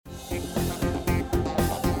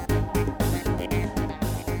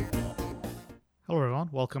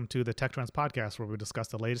Welcome to the Tech Trends Podcast, where we discuss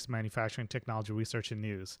the latest manufacturing technology research and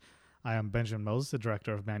news. I am Benjamin Moses, the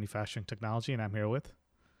Director of Manufacturing Technology, and I'm here with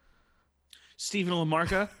Stephen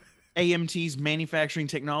Lamarca, AMT's Manufacturing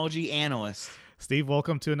Technology Analyst. Steve.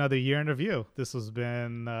 Welcome to another year in review. This has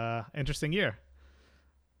been an interesting year.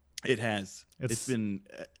 It has. It's been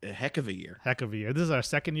a heck of a year. Heck of a year. This is our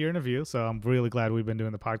second year in review, so I'm really glad we've been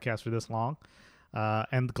doing the podcast for this long.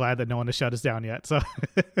 And glad that no one has shut us down yet. So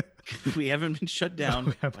we haven't been shut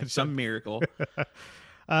down by some miracle.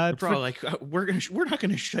 We're probably we're not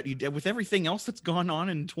gonna shut you down with everything else that's gone on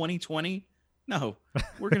in 2020. No,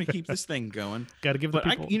 we're gonna keep this thing going. Got to give the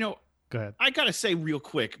people. Go ahead. I gotta say real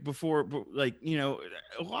quick before, a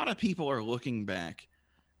lot of people are looking back,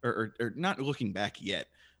 or not looking back yet.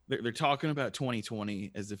 They're talking about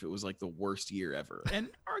 2020 as if it was like the worst year ever, and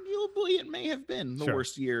arguably it may have been the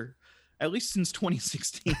worst year. At least since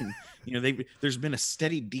 2016, there's been a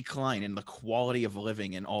steady decline in the quality of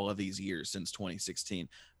living in all of these years since 2016.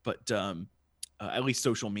 But at least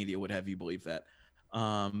social media would have you believe that.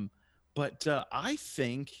 But I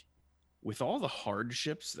think with all the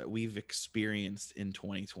hardships that we've experienced in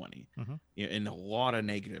 2020, and a lot of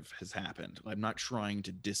negative has happened. I'm not trying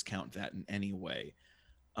to discount that in any way.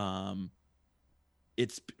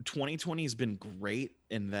 2020 has been great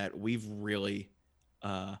in that we've really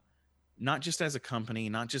not just as a company,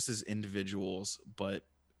 not just as individuals, but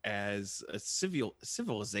as a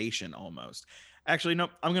civilization almost. Actually, no,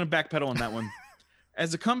 I'm going to backpedal on that one.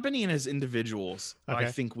 As a company and as individuals, okay.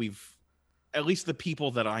 I think we've, at least the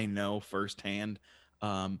people that I know firsthand,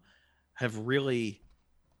 have really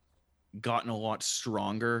gotten a lot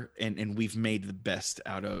stronger, and we've made the best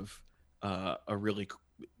out of a really,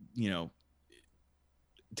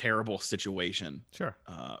 terrible situation. Sure.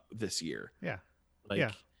 This year. Yeah.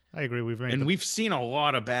 Yeah. I agree. We've seen a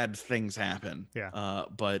lot of bad things happen. Yeah.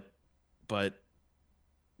 But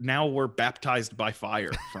now we're baptized by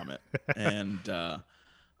fire from it, and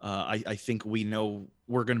I think we know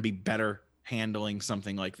we're going to be better handling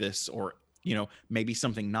something like this, or maybe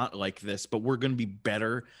something not like this, but we're going to be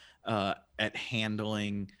better at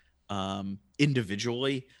handling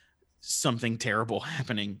individually something terrible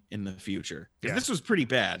happening in the future. Because this was pretty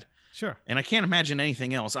bad. Sure. And I can't imagine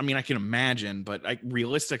anything else. I mean, I can imagine, but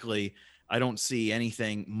realistically, I don't see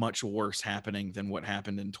anything much worse happening than what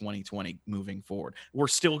happened in 2020 moving forward. We're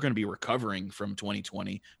still going to be recovering from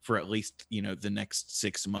 2020 for at least, the next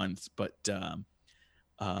 6 months, but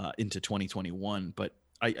into 2021. But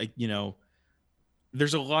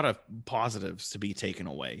there's a lot of positives to be taken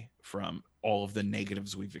away from all of the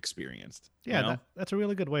negatives we've experienced. Yeah, that's a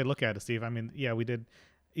really good way to look at it, Steve. I mean, yeah, we did.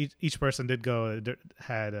 Each person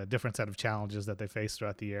had a different set of challenges that they faced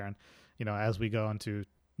throughout the year, and as we go into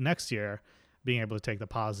next year, being able to take the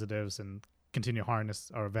positives and continue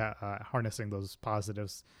harnessing those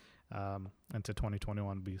positives into 2021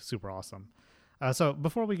 would be super awesome. So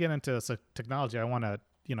before we get into technology, I want to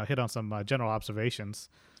hit on some general observations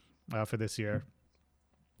for this year.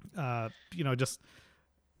 Just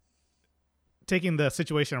taking the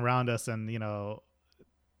situation around us and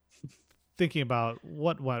thinking about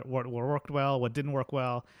what worked well, what didn't work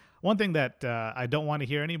well. One thing that I don't want to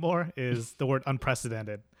hear anymore is the word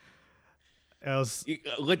unprecedented.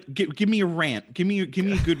 Give me a rant. Give me a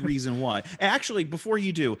good reason why. Actually, before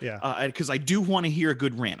you do, because I do want to hear a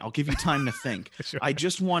good rant. I'll give you time to think. Sure. I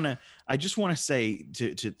just want to say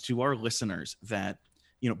to our listeners that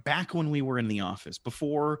back when we were in the office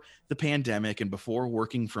before the pandemic and before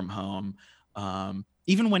working from home.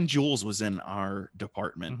 Even when Jules was in our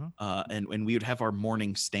department, and we would have our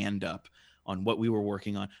morning stand up on what we were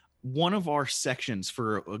working on, one of our sections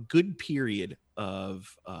for a good period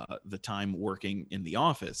of the time working in the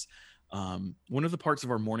office, one of the parts of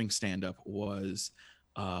our morning stand up was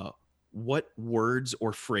what words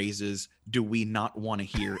or phrases do we not want to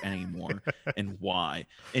hear anymore and why?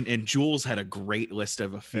 And Jules had a great list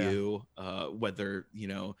of a few, whether,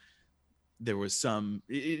 there was some,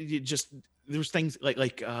 there was things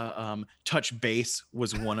like touch base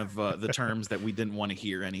was one of the terms that we didn't want to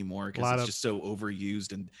hear anymore because it's just so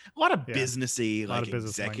overused, and a lot of businessy, like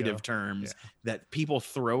executive terms that people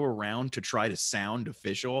throw around to try to sound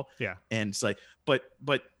official. Yeah. And it's like, but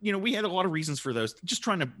we had a lot of reasons for those, just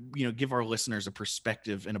trying to, give our listeners a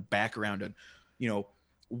perspective and a background on,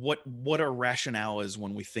 what our rationale is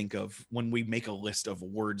when we make a list of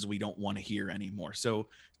words we don't want to hear anymore. So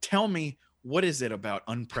tell me, what is it about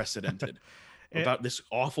unprecedented, about this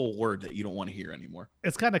awful word that you don't want to hear anymore?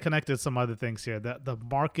 It's kind of connected to some other things here. The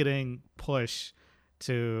marketing push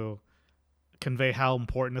to convey how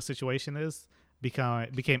important the situation is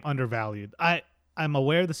became undervalued. I'm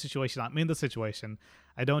aware of the situation. I'm in the situation.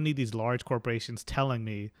 I don't need these large corporations telling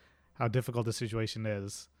me how difficult the situation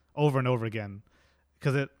is over and over again.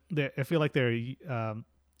 Because I feel like they're in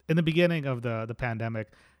the beginning of the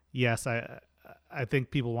pandemic. Yes, I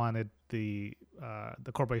think people wanted the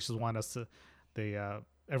corporations want us to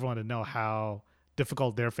everyone to know how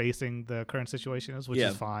difficult they're facing the current situation is, which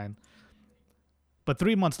is fine. But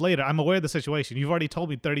 3 months later, I'm aware of the situation. You've already told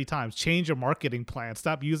me 30 times, change your marketing plan.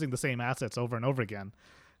 Stop using the same assets over and over again.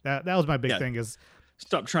 That was my big thing is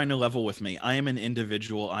stop trying to level with me. I am an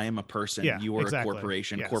individual. I am a person. Yeah, you are exactly. a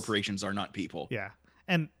corporation. Yes. Corporations are not people. Yeah.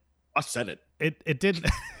 And I said it. It didn't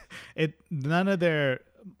none of their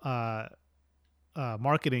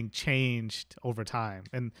marketing changed over time.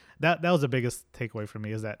 And that was the biggest takeaway for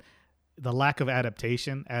me, is that the lack of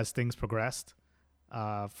adaptation as things progressed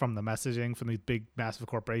from the messaging from these big massive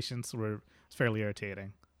corporations was fairly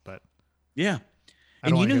irritating. But yeah.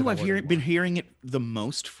 And you know who I've been hearing it the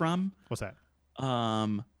most from? What's that?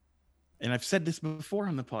 And I've said this before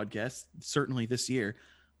on the podcast, certainly this year.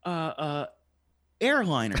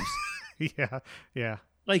 Airliners. Yeah.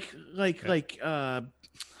 Like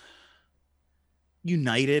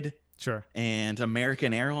United, sure, and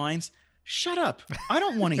American Airlines. Shut up. I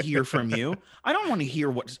don't want to hear from you. I don't want to hear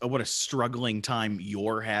what a struggling time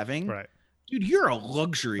you're having. Right. Dude, you're a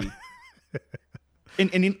luxury.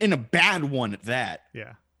 and in a bad one at that.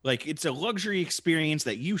 Yeah. Like, it's a luxury experience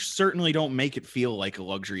that you certainly don't make it feel like a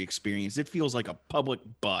luxury experience. It feels like a public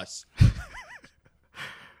bus.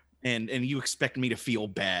 and you expect me to feel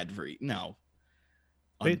bad for you. No.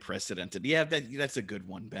 Unprecedented. Yeah, that's a good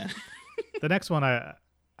one, Ben. The next one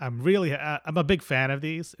I'm a big fan of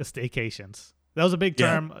these is staycations. That was a big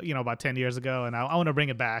term, about 10 years ago, and I want to bring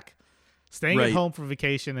it back. Staying at home for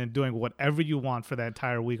vacation and doing whatever you want for that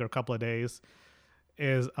entire week or couple of days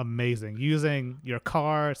is amazing. Using your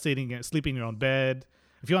car, sleeping in your own bed.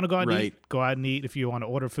 If you want to go out and eat, go out and eat. If you want to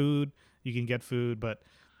order food, you can get food. But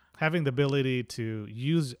having the ability to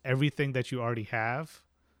use everything that you already have,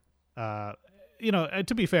 to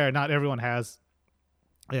be fair, not everyone has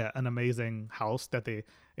an amazing house that they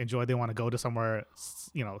enjoy. They want to go to somewhere,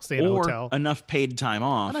 stay in a hotel. Enough paid time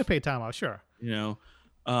off. Enough paid time off, sure. No,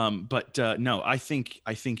 I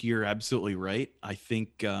think you're absolutely right. I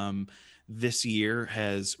think this year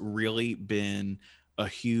has really been a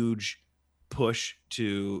huge push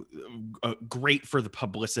to great for the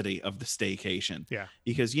publicity of the staycation. Yeah.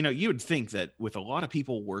 Because, you would think that with a lot of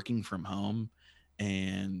people working from home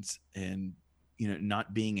and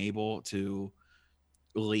not being able to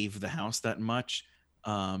leave the house that much,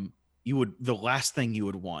 the last thing you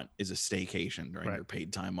would want is a staycation during your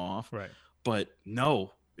paid time off. Right. But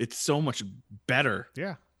no, it's so much better.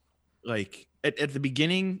 Yeah. Like at the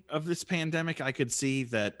beginning of this pandemic, I could see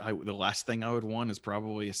that the last thing I would want is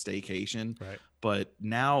probably a staycation. Right. But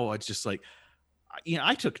now it's just like,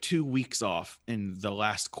 I took 2 weeks off in the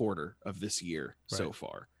last quarter of this year so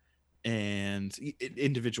far. And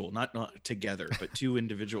individual, not together, but 2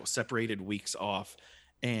 individual separated weeks off.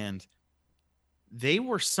 And they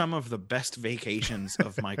were some of the best vacations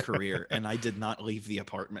of my career. And I did not leave the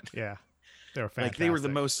apartment. Yeah. They were fantastic. Like, they were the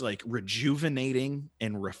most rejuvenating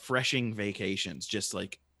and refreshing vacations. Just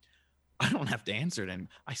like, I don't have to answer it. And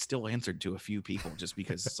I still answered to a few people just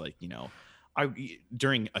because it's like,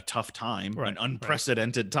 during a tough time, an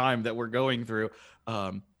unprecedented time that we're going through,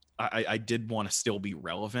 I did want to still be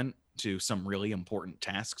relevant to some really important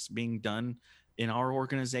tasks being done in our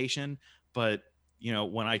organization. But,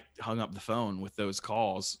 when I hung up the phone with those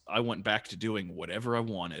calls, I went back to doing whatever I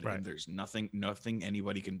wanted. And there's nothing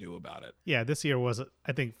anybody can do about it. Yeah. This year was,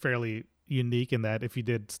 I think, fairly unique in that if you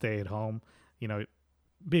did stay at home,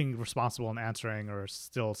 being responsible and answering or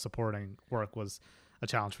still supporting work was a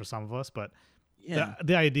challenge for some of us. But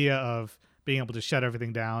the idea of being able to shut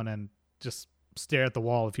everything down and just stare at the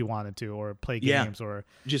wall if you wanted to, or play games, or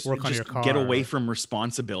just work on your car, get away from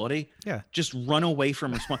responsibility. Yeah. Just run away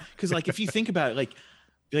from because if you think about it,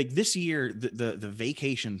 like this year, the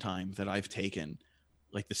vacation time that I've taken,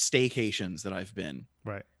 like the staycations that I've been,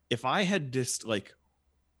 right. If I had just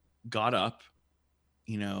got up,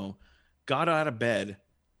 got out of bed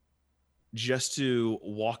just to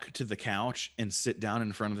walk to the couch and sit down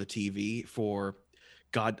in front of the TV for,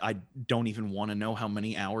 God, I don't even want to know how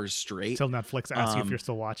many hours straight. Till Netflix asks you if you're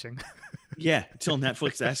still watching. Yeah, till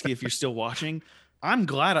Netflix asks you if you're still watching. I'm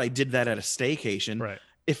glad I did that at a staycation. Right.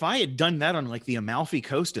 If I had done that on the Amalfi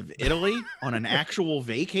Coast of Italy on an actual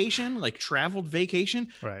vacation, traveled vacation,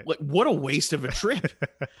 right. What a waste of a trip.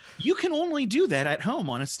 You can only do that at home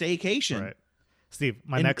on a staycation. Right. Steve,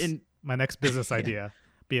 my next business idea,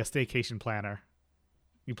 be a staycation planner.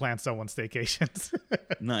 You plan someone's staycations.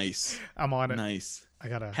 Nice. I'm on it. Nice. I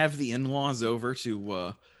gotta have the in-laws over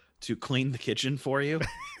to clean the kitchen for you.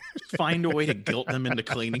 Find a way to guilt them into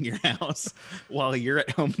cleaning your house while you're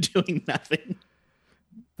at home doing nothing.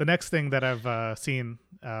 The next thing that I've seen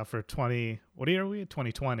for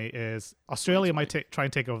 2020 is Australia might try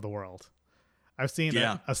and take over the world. I've seen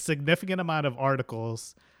a significant amount of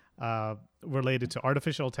articles related to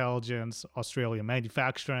artificial intelligence, Australia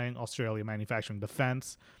manufacturing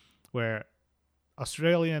defense, where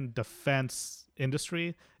Australian defense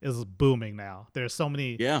industry is booming now. There's so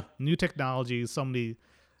many new technologies, so many,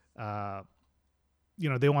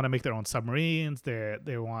 they want to make their own submarines. They're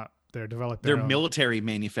developing their military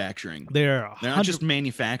manufacturing. They're not just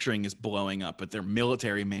manufacturing is blowing up, but their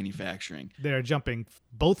military manufacturing. They're jumping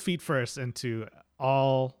both feet first into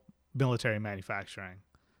all military manufacturing.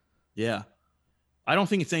 Yeah. I don't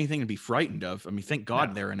think it's anything to be frightened of. I mean, thank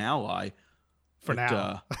God they're an ally. For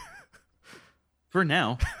now. For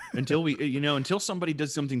now. Until until somebody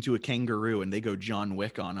does something to a kangaroo and they go John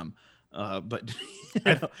Wick on them.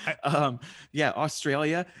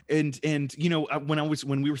 Australia. And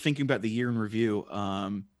when we were thinking about the year in review,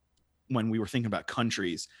 when we were thinking about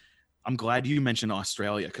countries, I'm glad you mentioned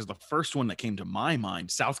Australia, because the first one that came to my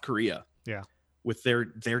mind, South Korea. Yeah. With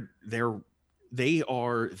they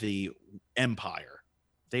are the empire.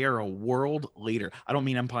 They are a world leader. I don't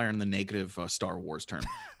mean empire in the negative Star Wars term.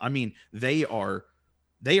 I mean, they are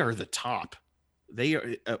the top. They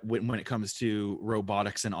are when it comes to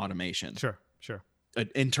robotics and automation. Sure.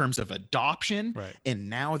 In terms of adoption, right. And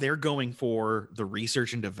now they're going for the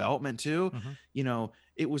research and development too. Mm-hmm.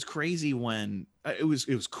 It was crazy when it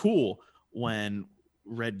was cool when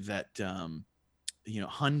read that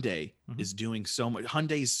Hyundai is doing so much.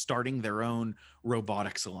 Hyundai's starting their own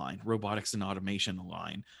robotics and automation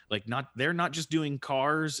line. Like they're not just doing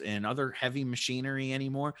cars and other heavy machinery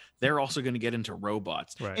anymore. They're also going to get into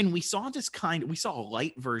robots. Right. And we saw a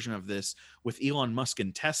light version of this with Elon Musk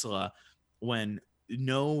and Tesla, when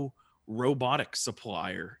no robotic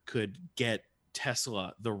supplier could get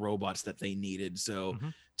Tesla the robots that they needed. So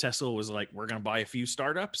Tesla was like, we're going to buy a few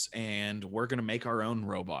startups and we're going to make our own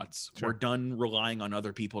robots. Sure. We're done relying on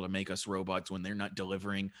other people to make us robots when they're not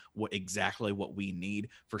delivering exactly what we need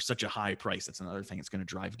for such a high price. That's another thing that's going to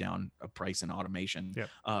drive down a price in automation. Yep.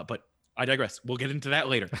 But I digress. We'll get into that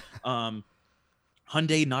later.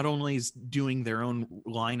 Hyundai not only is doing their own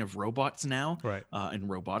line of robots now, right, and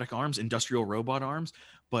robotic arms, industrial robot arms,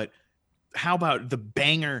 but how about the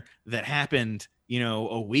banger that happened,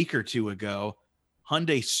 a week or two ago?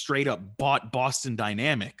 Hyundai straight up bought Boston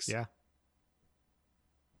Dynamics. Yeah.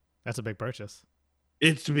 That's a big purchase.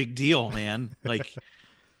 It's a big deal, man. Like,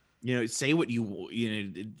 say what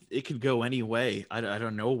it could go any way. I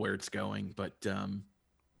don't know where it's going, but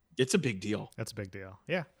it's a big deal. That's a big deal.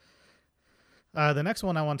 Yeah. The next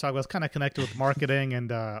one I want to talk about is kind of connected with marketing and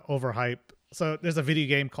overhype. So there's a video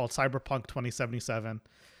game called Cyberpunk 2077.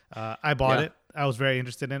 I bought it. I was very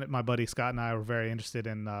interested in it. My buddy Scott and I were very interested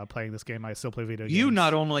in playing this game. I still play video games. You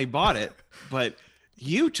not only bought it, but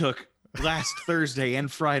you took last Thursday and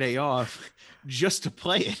Friday off just to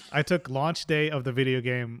play it. I took launch day of the video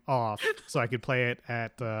game off so I could play it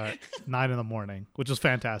at 9 a.m, which was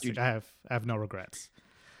fantastic. Dude, I have no regrets.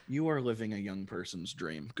 You are living a young person's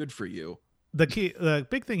dream. Good for you. The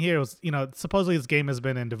big thing here was, supposedly this game has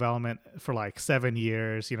been in development for like 7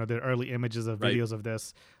 years. The early images of videos of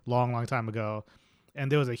this long time ago.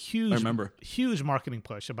 And there was a huge marketing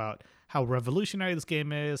push about how revolutionary this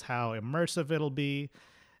game is, how immersive it'll be,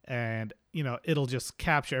 and, it'll just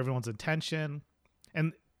capture everyone's attention.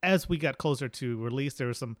 And as we got closer to release, there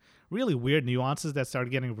were some really weird nuances that started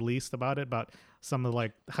getting released about it, about some of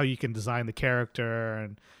like how you can design the character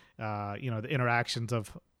and, the interactions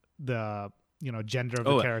of the gender of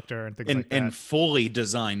the character and things like that. And fully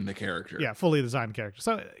design the character. Yeah, fully design the character.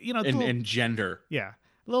 So, and gender. Yeah.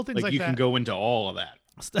 Little things like you that. Can go into all of that.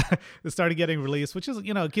 It started getting released, which is,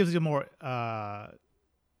 it gives you more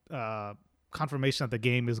confirmation that the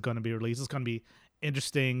game is going to be released. It's going to be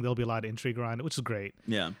interesting. There'll be a lot of intrigue around it, which is great.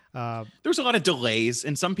 Yeah. There's a lot of delays,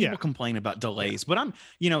 and some people complain about delays, but I'm,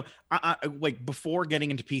 I like before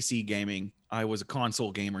getting into PC gaming, I was a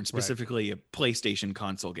console gamer, and specifically a PlayStation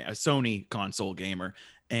console gamer, a Sony console gamer.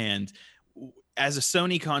 And as a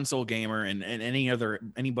Sony console gamer and any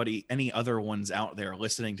other ones out there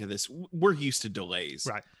listening to this, we're used to delays.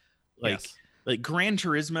 Right. Like Gran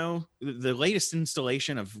Turismo, the latest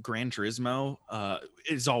installation of Gran Turismo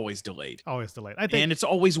is always delayed. Always delayed. I think, and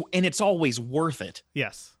it's always worth it.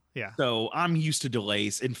 Yes. Yeah. So I'm used to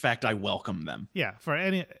delays. In fact, I welcome them. Yeah. For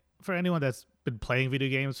anyone that's been playing video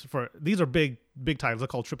games, these are big titles. They're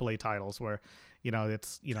called AAA titles, where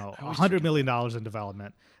It's I always $100 forget million that. in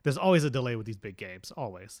development. There's always a delay with these big games.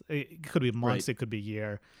 Always, it could be months, Right. it could be a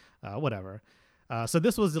year, whatever. So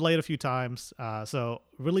this was delayed a few times. So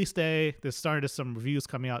release day, there started some reviews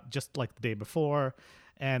coming out just like the day before,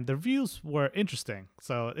 and the reviews were interesting.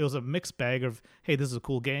 So it was a mixed bag of, hey, this is a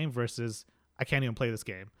cool game versus I can't even play this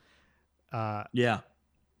game. Yeah.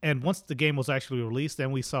 And once the game was actually released,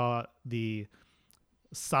 then we saw the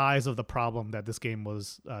size of the problem that this game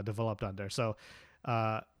was developed under. So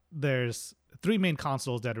there's three main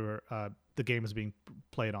consoles that are the game is being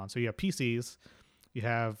played on. So you have PCs, you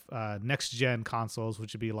have next gen consoles,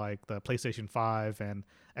 which would be like the PlayStation 5 and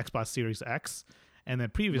Xbox Series X, and then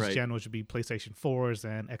previous Right. gen, which would be PlayStation 4s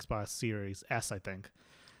and Xbox Series S, I think.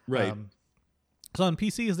 Right. So on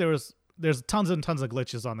PCs, there's tons and tons of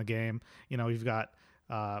glitches on the game. You've got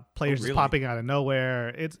players just really? popping out of nowhere.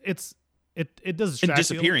 It does And distract you.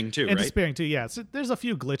 disappearing too, And right? disappearing too. Yeah, so there's a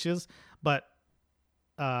few glitches, but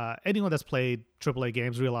anyone that's played AAA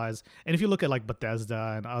games realize. And if you look at like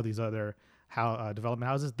Bethesda and all these other development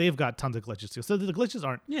houses, they've got tons of glitches too. So the glitches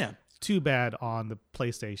aren't Yeah. too bad on the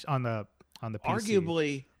PlayStation on the PC.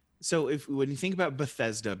 Arguably, so when you think about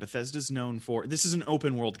Bethesda's known for, this is an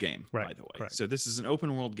open world game, by Right, the way. correct. So this is an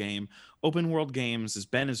open world game. Open world games, as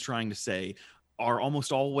Ben is trying to say, are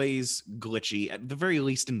almost always glitchy, at the very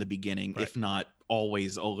least in the beginning, Right. if not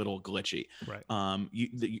always a little glitchy. Right.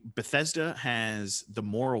 Bethesda has the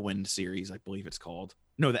Morrowind series, I believe it's called.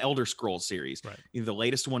 No, the Elder Scrolls series. Right. The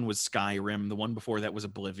latest one was Skyrim. The one before that was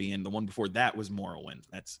Oblivion. The one before that was Morrowind.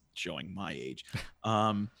 That's showing my age.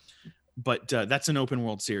 But that's an open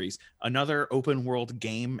world series. Another open world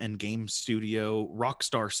game and game studio,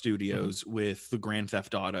 Rockstar Studios, with the Grand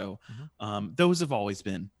Theft Auto. Those have always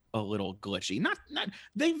been a little glitchy. Not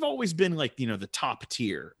they've always been like, the top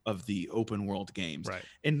tier of the open world games. Right.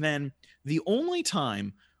 And then the only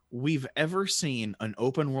time we've ever seen an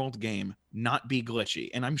open world game not be glitchy,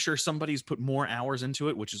 and I'm sure somebody's put more hours into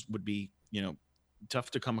it, which would be,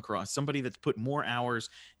 tough to come across. Somebody that's put more hours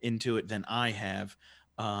into it than I have.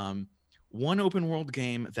 One open world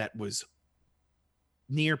game that was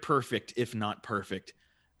near perfect, if not perfect,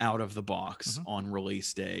 out of the box on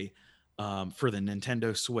release day for the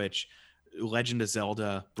Nintendo Switch, Legend of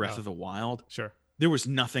Zelda Breath of the Wild. Sure. There was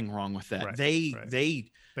nothing wrong with that. Right, They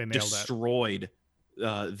nailed destroyed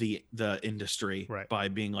the industry Right. by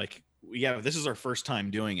being like, yeah, this is our first time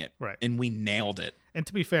doing it. Right. And we nailed it. And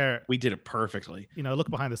to be fair, We did it perfectly. look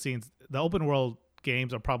behind the scenes. The open world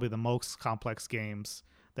games are probably the most complex games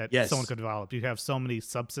that Yes. someone could develop. You have so many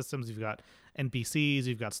subsystems. You've got NPCs.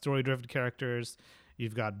 You've got story-driven characters.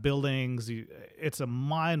 You've got buildings. It's a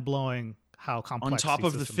mind-blowing how complex. On top these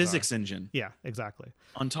of the systems physics are. engine. Yeah, exactly.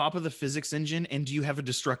 On top of the physics engine, and you have a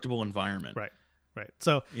destructible environment. Right.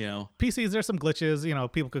 So You know, PCs, there's some glitches.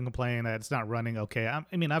 People can complain that it's not running okay.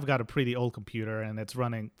 I've got a pretty old computer and it's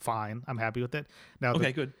running fine. I'm happy with it. Now,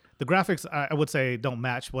 okay, good. the graphics, I would say, don't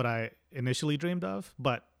match what I initially dreamed of,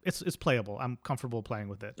 but it's playable. I'm comfortable playing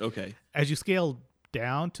with it. Okay. As you scale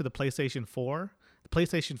down to the PlayStation 4,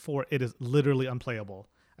 it is literally unplayable.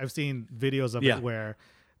 I've seen videos of Yeah. it where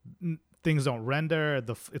things don't render.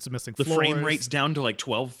 It's missing The floors. frame rate's down to like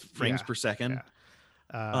 12 frames Yeah, per second.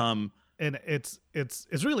 And it's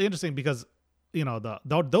really interesting because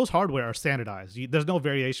those hardware are standardized. There's no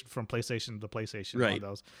variation from PlayStation to PlayStation on Right.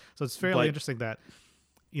 those. So it's fairly But- interesting that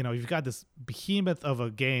you've got this behemoth of a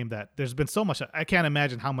game that there's been so much. I can't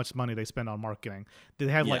imagine how much money they spend on marketing. They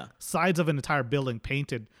have like Yeah. sides of an entire building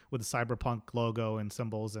painted with the Cyberpunk logo and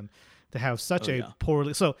symbols, and to have such Oh, a yeah.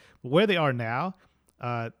 poorly. So where they are now,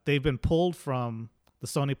 they've been pulled from the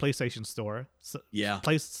Sony PlayStation Store. Yeah.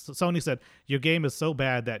 Sony said your game is so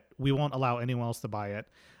bad that we won't allow anyone else to buy it.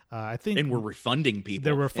 I think, And we're refunding people.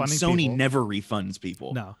 They're refunding and Sony people. never refunds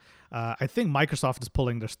people. no. I think Microsoft is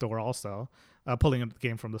pulling their store also, pulling the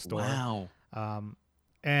game from the store. Wow.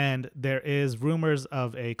 And there is rumors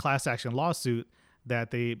of a class action lawsuit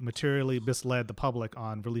that they materially misled the public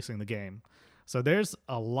on releasing the game. So there's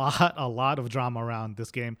a lot of drama around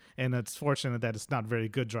this game, and it's fortunate that it's not very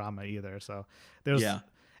good drama either. So there's, Yeah.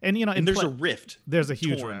 and And there's a rift. there's a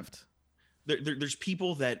huge torn. rift. There's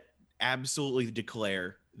people that absolutely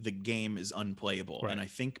declare the game is unplayable. Right. And I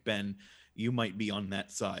think, Ben, you might be on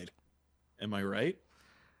that side. Am I right?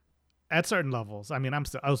 At certain levels. I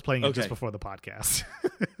was playing it just Okay. before the podcast.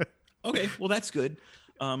 Okay. Well, that's good.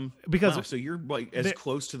 Because wow, so you're like as they-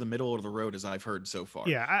 close to the middle of the road as I've heard so far.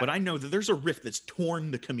 Yeah, but I know that there's a rift that's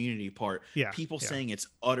torn the community apart. Yeah, People yeah. saying it's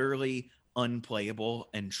utterly unplayable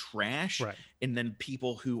and trash, Right. and then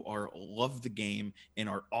people who love the game and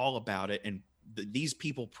are all about it and these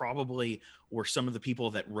people probably were some of the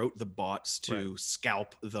people that wrote the bots to Right.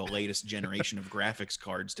 scalp the latest generation of graphics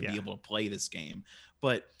cards to be Yeah. able to play this game.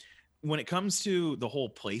 But when it comes to the whole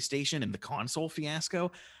PlayStation and the console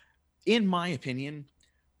fiasco, in my opinion,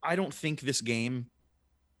 I don't think this game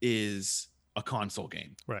is a console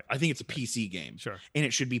game. Right. I think it's a Right. PC game. Sure. And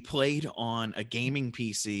it should be played on a gaming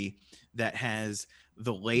PC that has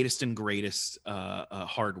the latest and greatest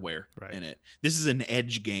hardware Right. in it. This is an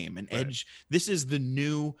Edge game. An Right. Edge. This is the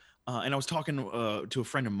new. And I was talking to a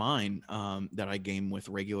friend of mine that I game with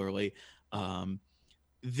regularly.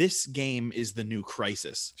 This game is the new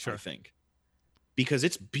Crisis, I Sure. think, because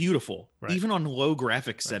it's beautiful. Right. Even on low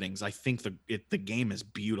graphic settings, I think the game is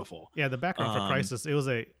beautiful. Yeah, the background for Crisis, it was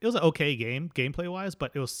an okay game gameplay wise,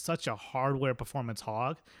 but it was such a hardware performance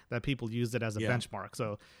hog that people used it as a Yeah. benchmark.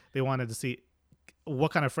 So they wanted to see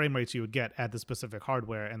what kind of frame rates you would get at the specific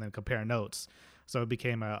hardware and then compare notes. So it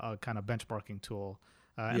became a kind of benchmarking tool.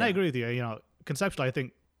 And I Yeah. agree with you. You know, conceptually, I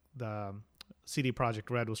think the CD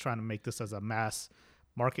Projekt Red was trying to make this as a mass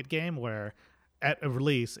market game where at a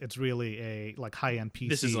release it's really a like high end PC.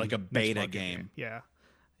 This is like a beta benchmarking game. Yeah.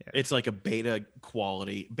 It's like a beta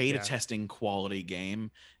Yeah. testing quality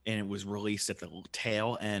game, and it was released at the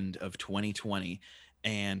tail end of 2020.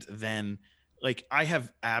 And then, like, I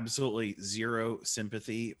have absolutely zero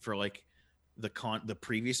sympathy for like the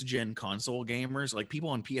previous gen console gamers, like people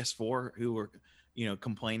on PS4 who were,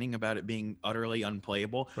 complaining about it being utterly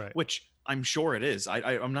unplayable, Right. which I'm sure it is.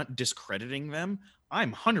 I'm not discrediting them.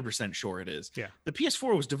 I'm 100% sure it is. Yeah. The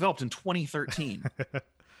PS4 was developed in 2013.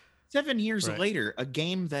 7 years Right. later, a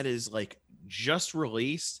game that is like just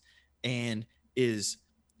released and is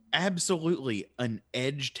absolutely an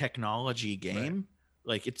edge technology game.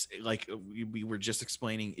 Like it's like we were just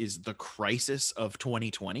explaining is the crisis of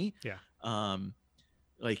 2020. Yeah.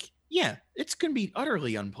 Yeah, it's going to be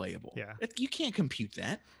utterly unplayable. Yeah. You can't compute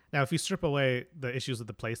that. Now, if you strip away the issues with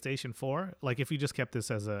the PlayStation 4, like if you just kept this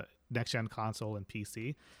as a next gen console and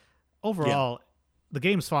PC, overall, the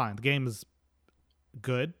game's fine. The game is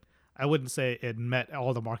good. I wouldn't say it met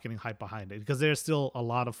all the marketing hype behind it because there's still a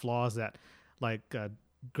lot of flaws that, like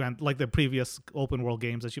the previous open world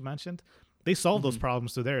games that you mentioned, they solved those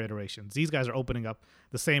problems through their iterations. These guys are opening up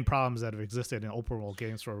the same problems that have existed in open world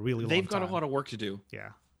games for a really long time. They've got a lot of work to do. Yeah,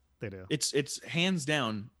 they do. It's hands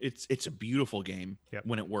down. It's a beautiful game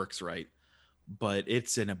when it works right, but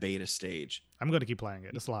it's in a beta stage. I'm going to keep playing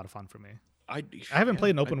it. It's a lot of fun for me. I haven't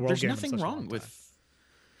played an open world there's game. There's nothing wrong with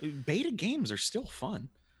beta games. Are still fun.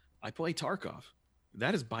 I play Tarkov.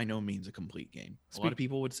 That is by no means a complete game. A lot of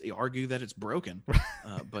people would argue that it's broken,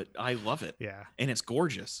 but I love it. Yeah, and it's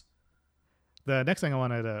gorgeous. The next thing I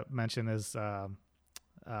wanted to mention is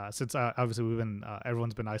since obviously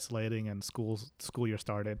everyone's been isolating and school year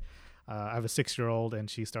started. I have a 6-year-old and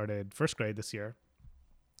she started first grade this year.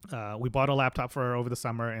 We bought a laptop for her over the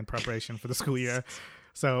summer in preparation for the school year.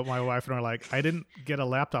 So my wife and I are like, I didn't get a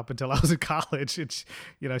laptop until I was in college. And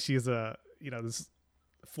she's this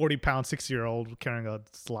 40-pound 6-year-old carrying a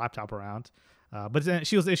laptop around. But then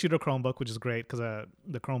she was issued a Chromebook, which is great because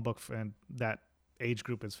the Chromebook and that age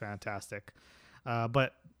group is fantastic.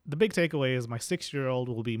 But the big takeaway is my 6-year-old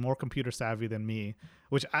will be more computer savvy than me,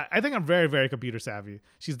 which I think I'm very, very computer savvy.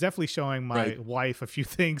 She's definitely showing my wife a few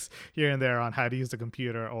things here and there on how to use the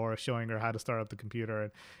computer or showing her how to start up the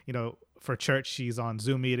computer. And, for church, she's on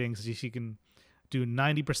Zoom meetings. She can do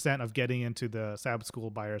 90% of getting into the Sabbath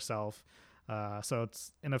school by herself. So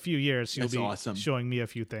it's in a few years, she'll be showing me a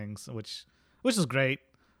few things, which is great.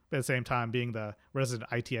 But at the same time, being the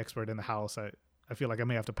resident IT expert in the house, I feel like I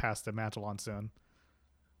may have to pass the mantle on soon.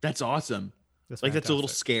 That's awesome. That's a little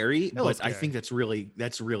scary, but I think that's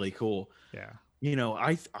really cool. Yeah.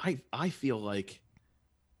 I feel like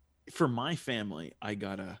for my family, I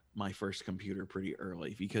got my first computer pretty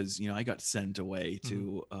early because, I got sent away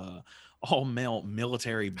to all male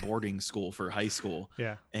military boarding school for high school.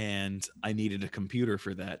 Yeah. And I needed a computer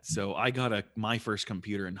for that. So I got my first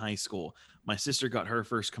computer in high school. My sister got her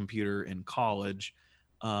first computer in college.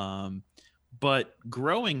 But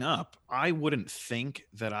growing up, I wouldn't think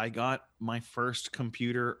that I got my first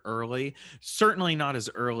computer early. Certainly not as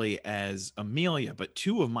early as Amelia, but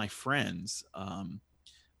two of my friends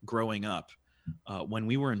growing up, when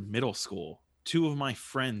we were in middle school, two of my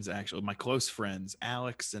friends, actually, my close friends,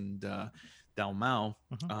 Alex and Dalmau,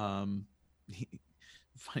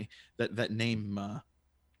 funny that name,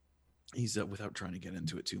 he's without trying to get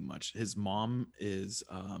into it too much. His mom is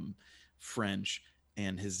French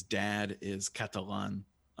and his dad is Catalan,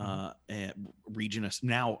 and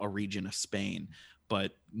now a region of Spain,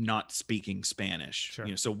 but not speaking Spanish.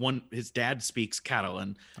 Sure. So his dad speaks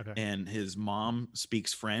Catalan and his mom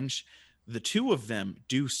speaks French. the two of them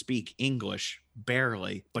do speak English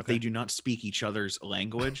barely, but Okay. they do not speak each other's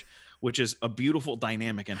language, which is a beautiful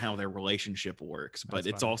dynamic in how their relationship works. But That's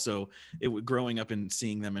it's funny. also growing up and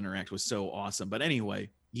seeing them interact was so awesome. But anyway,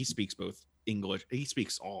 he speaks both English. He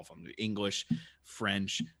speaks all of them: English,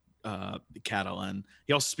 French, Catalan.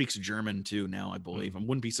 He also speaks German too now, I believe. I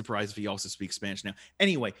wouldn't be surprised if he also speaks Spanish now.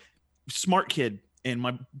 Anyway, smart kid. And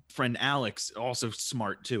my friend Alex, also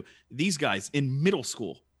smart too. These guys in middle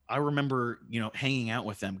school, I remember, hanging out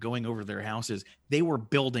with them, going over to their houses. They were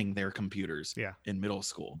building their computers Yeah, in middle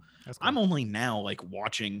school. that's cool. I'm only now like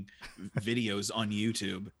watching videos on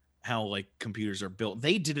YouTube how like computers are built.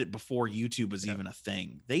 They did it before YouTube was even a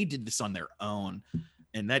thing. They did this on their own.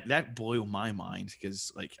 And that blew my mind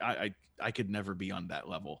because like I could never be on that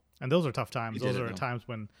level. And those are tough times. They did Those it, are though. times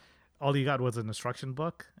when all you got was an instruction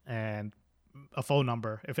book and a phone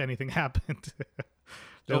number if anything happened.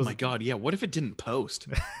 Oh my God. Yeah. What if it didn't post?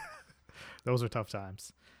 Those are tough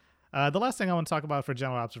times. The last thing I want to talk about for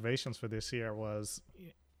general observations for this year was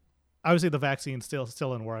obviously the vaccine's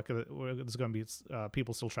still in work. There's going to be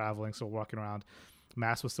people still traveling, still walking around.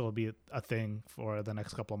 Masks will still be a thing for the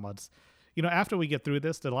next couple of months. After we get through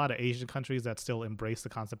this, there are a lot of Asian countries that still embrace the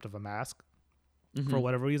concept of a mask for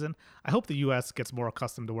whatever reason. I hope the U.S. gets more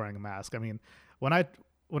accustomed to wearing a mask. I mean, when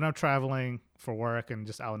I'm traveling for work and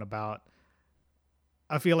just out and about,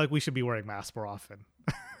 I feel like we should be wearing masks more often.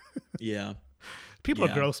 Yeah. People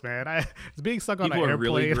Yeah. are gross, man. It's being stuck on People an are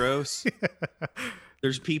airplane. really gross.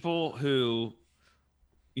 There's people who,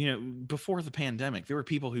 before the pandemic, there were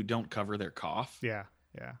people who don't cover their cough. Yeah.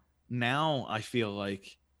 Now I feel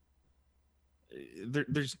like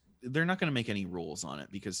they're not going to make any rules on it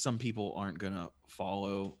because some people aren't going to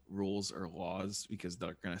follow rules or laws because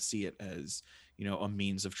they're going to see it as, a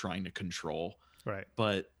means of trying to control. Right.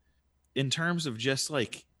 But in terms of just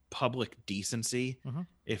like public decency,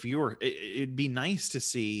 if it'd be nice to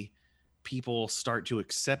see people start to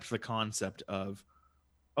accept the concept of,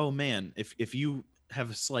 oh man, if you have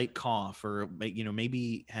a slight cough or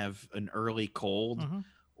maybe have an early cold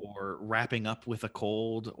or wrapping up with a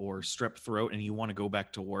cold or strep throat and you want to go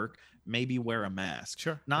back to work, maybe wear a mask.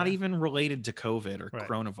 Sure. Not even related to COVID or Right.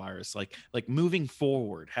 coronavirus, like moving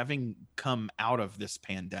forward, having come out of this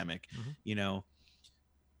pandemic,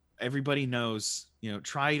 everybody knows,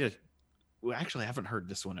 try to, well, actually I haven't heard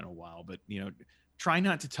this one in a while, but try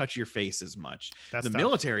not to touch your face as much. That's the tough.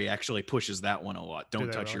 military actually pushes that one a lot. Don't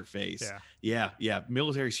they touch really? your face. Yeah. Yeah.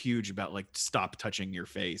 Military's huge about like stop touching your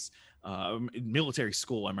face. In military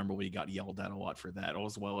school, I remember we got yelled at a lot for that,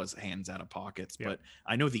 as well as hands out of pockets. Yeah. But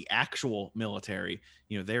I know the actual military,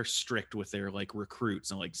 they're strict with their like recruits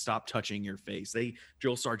and like stop touching your face.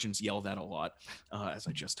 Drill sergeants yell that a lot, as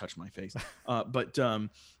I just touched my face. But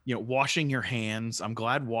washing your hands. I'm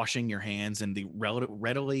glad washing your hands and the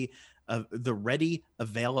ready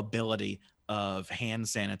availability of hand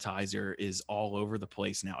sanitizer is all over the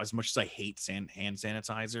place now. As much as I hate hand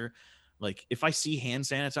sanitizer, like if I see hand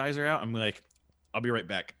sanitizer out, I'm like, I'll be right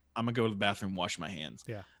back. I'm gonna go to the bathroom, wash my hands.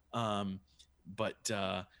 Yeah. But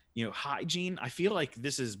hygiene, I feel like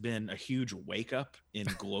this has been a huge wake up in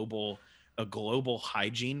a global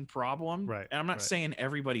hygiene problem. Right. And I'm not saying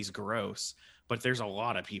everybody's gross, but there's a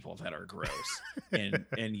lot of people that are gross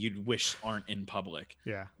and you'd wish aren't in public.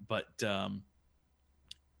 Yeah. But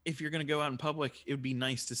if you're going to go out in public, it would be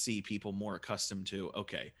nice to see people more accustomed to,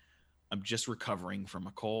 okay, I'm just recovering from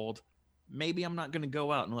a cold. Maybe I'm not going to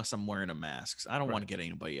go out unless I'm wearing a mask. I don't want to get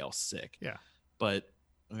anybody else sick. Yeah. But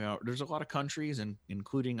there's a lot of countries, and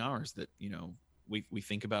including ours, that we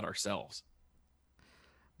think about ourselves.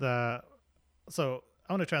 So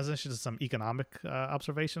I want to transition to some economic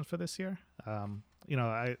observations for this year.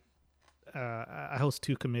 I host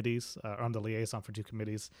two committees. I'm the liaison for two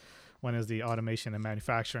committees. One is the automation and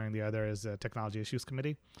manufacturing. The other is the technology issues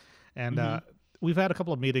committee. And we've had a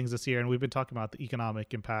couple of meetings this year, and we've been talking about the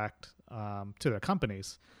economic impact to their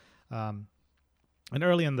companies. And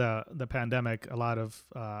early in the pandemic, a lot of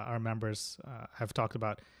our members have talked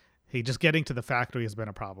about, hey, just getting to the factory has been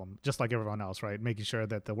a problem, just like everyone else, right? Making sure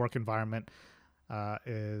that the work environment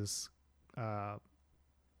is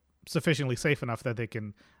sufficiently safe enough that they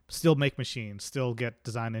can still make machines, still get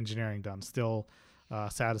design engineering done, still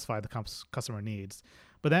satisfy the customer needs.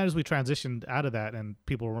 But then as we transitioned out of that and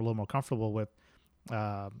people were a little more comfortable with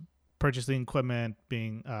purchasing equipment,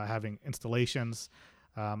 having installations,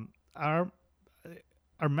 our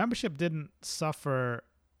membership didn't suffer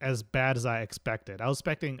as bad as I expected. I was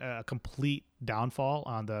expecting a complete downfall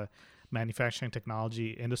on the manufacturing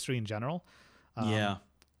technology industry in general.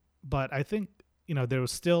 But I think, there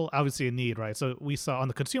was still obviously a need, right? So we saw on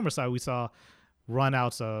the consumer side, we saw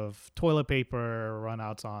runouts of toilet paper,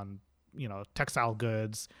 runouts on textile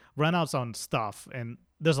goods, run out on stuff. And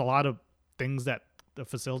there's a lot of things that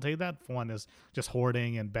facilitate that. One is just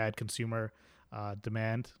hoarding and bad consumer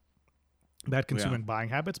demand, bad consumer buying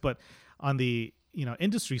habits. But on the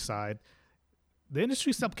industry side, the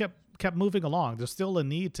industry stuff kept moving along. There's still a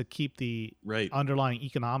need to keep the underlying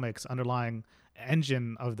economics, underlying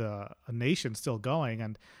engine of the nation still going,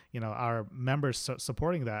 and our members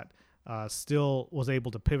supporting that still was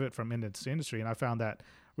able to pivot from industry to industry. And I found that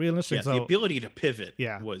really interesting. Yeah, the ability to pivot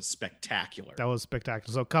was spectacular. That was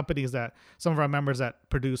spectacular. So companies some of our members that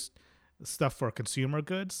produced stuff for consumer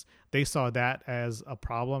goods, they saw that as a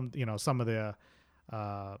problem. Some of the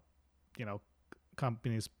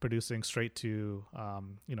companies producing straight to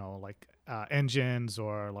engines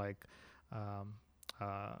or like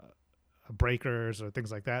breakers or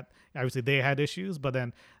things like that, obviously they had issues. But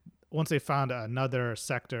then once they found another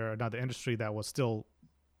sector, another industry that was still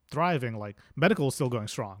thriving, like medical was still going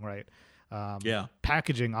strong, right?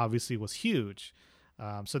 Packaging obviously was huge.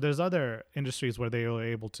 So there's other industries where they were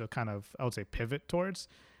able to kind of, I would say, pivot towards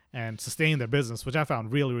and sustain their business, which I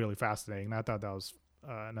found really, really fascinating. And I thought that was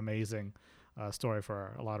an amazing story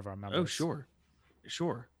for a lot of our members. Oh,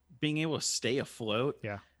 sure. Being able to stay afloat.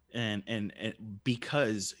 Yeah. And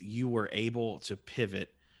because you were able to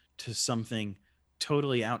pivot to something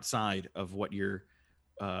totally outside of what your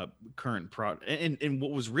current product, and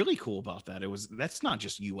what was really cool about that, that's not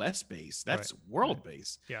just US based, that's world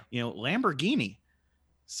based. Yeah. Lamborghini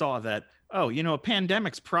saw that, a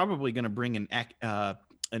pandemic's probably going to bring an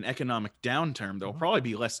economic downturn. There'll probably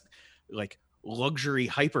be less like luxury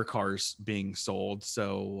hypercars being sold.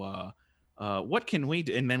 So what can we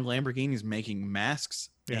do? And then Lamborghini's making masks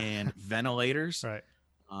and ventilators. Right.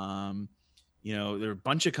 There are a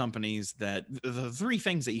bunch of companies that the three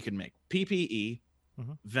things that you can make: PPE,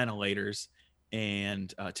 ventilators,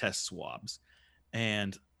 and test swabs.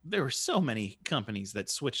 And there were so many companies that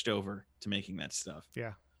switched over to making that stuff.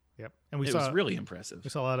 Yeah. Yep. And it was really impressive. We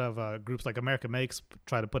saw a lot of groups like America Makes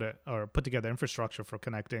try to put together infrastructure for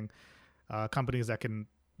connecting companies that can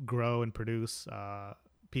grow and produce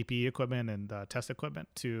PPE equipment and test equipment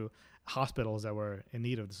to hospitals that were in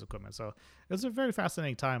need of this equipment. So it was a very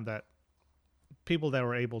fascinating time that people that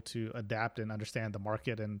were able to adapt and understand the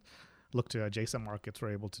market and look to adjacent markets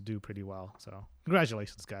were able to do pretty well. So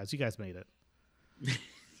congratulations, guys. You guys made it.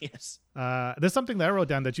 Yes. There's something that I wrote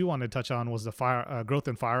down that you wanted to touch on was the growth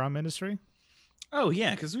in firearm industry. Oh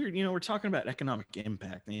yeah, because we're talking about economic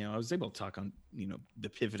impact. I was able to talk on the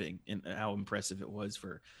pivoting and how impressive it was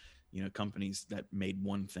for companies that made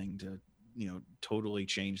one thing to totally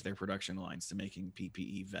change their production lines to making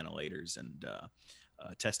PPE, ventilators, and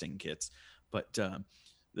testing kits. But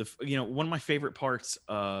one of my favorite parts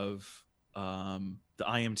of the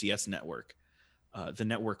IMTS network, the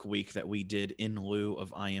network week that we did in lieu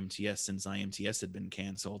of IMTS since IMTS had been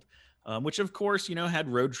canceled, which of course had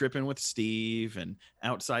Road Tripping with Steve and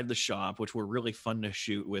Outside the Shop, which were really fun to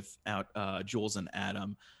shoot without Jules and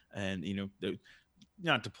Adam. And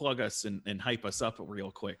not to plug us and hype us up real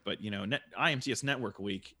quick, but IMTS Network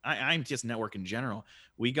Week, IMTS Network in general,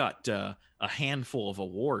 we got a handful of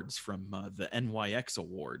awards from the NYX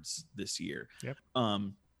Awards this year. Yep.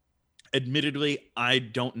 Admittedly, I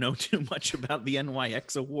don't know too much about the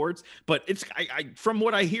NYX Awards, but I from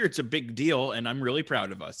what I hear, it's a big deal, and I'm really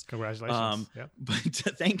proud of us. Congratulations. Yep. But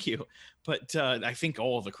thank you. But I think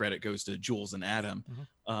all the credit goes to Jules and Adam.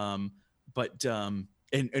 And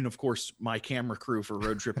of course, my camera crew for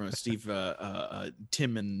Road Tripping with Steve,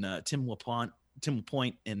 Tim LaPointe,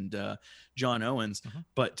 and John Owens.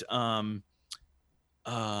 But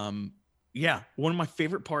yeah, one of my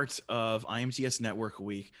favorite parts of IMTS Network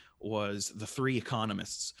Week was the Three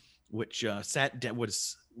Economists, which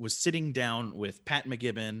was sitting down with Pat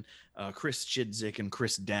McGibbon, Chris Chidzik, and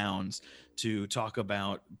Chris Downs to talk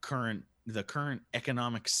about the current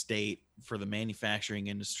economic state for the manufacturing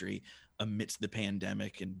industry amidst the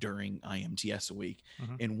pandemic and during IMTS week.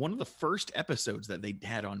 And one of the first episodes that they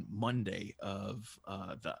had on Monday of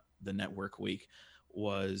the network week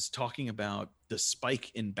was talking about the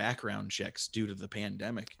spike in background checks due to the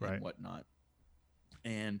pandemic and whatnot.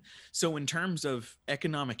 And so in terms of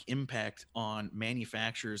economic impact on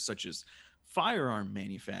manufacturers such as firearm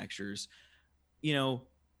manufacturers,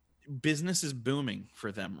 business is booming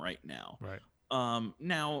for them right now.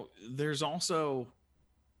 Now there's also,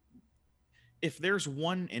 if there's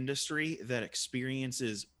one industry that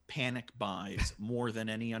experiences panic buys more than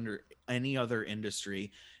any other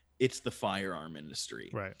industry, it's the firearm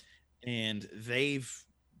industry. And they've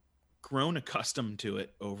grown accustomed to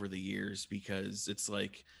it over the years because it's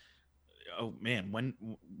like, oh man,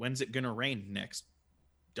 when's it gonna rain next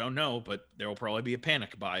don't know, but there will probably be a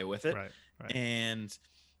panic buy with it. Right. Right. And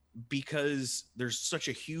because there's such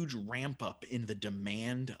a huge ramp up in the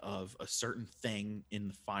demand of a certain thing in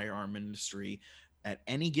the firearm industry at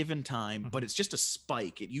any given time, but it's just a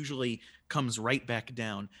spike. It usually comes right back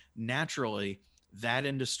down. Naturally, that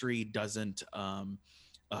industry doesn't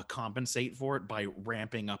compensate for it by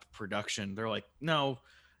ramping up production. They're like, no,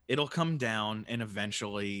 it'll come down, and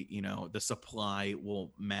eventually, the supply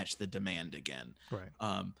will match the demand again.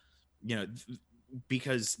 Right. You know,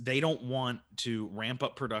 because they don't want to ramp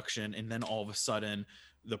up production and then all of a sudden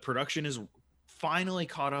the production is finally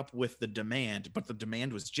caught up with the demand, but the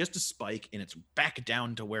demand was just a spike and it's back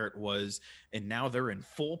down to where it was, and now they're in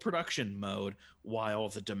full production mode while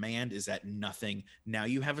the demand is at nothing. Now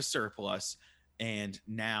you have a surplus, and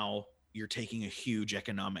now you're taking a huge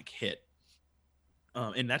economic hit,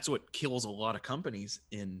 and that's what kills a lot of companies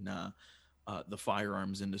in the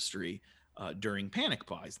firearms industry. During panic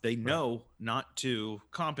buys, they know not to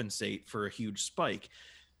compensate for a huge spike.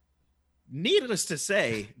 Needless to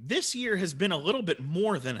say, this year has been a little bit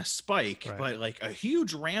more than a spike, but like a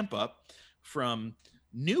huge ramp up from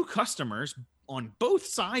new customers on both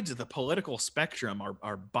sides of the political spectrum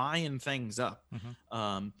are buying things up.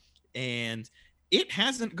 And it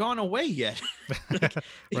hasn't gone away yet.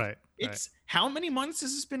 It's how many months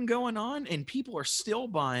has this been going on, and people are still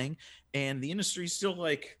buying, and the industry's still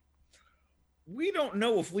like, we don't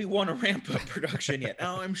know if we want to ramp up production yet.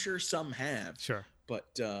 Oh, I'm sure some have. Sure. But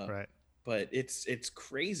but it's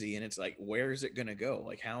crazy, and it's like, where is it going to go?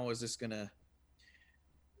 Like, how is this going to?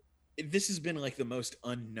 This has been like the most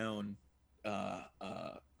unknown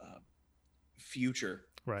future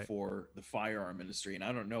for the firearm industry, and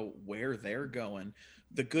I don't know where they're going.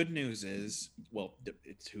 The good news is, well,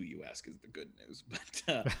 it's who you ask is the good news,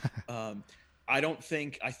 but I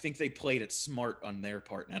think they played it smart on their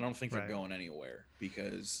part, and I don't think they're going anywhere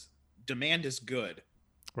because demand is good.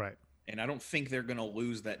 Right. And I don't think they're going to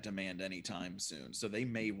lose that demand anytime soon. So they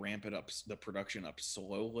may ramp it up, the production up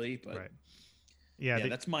slowly, but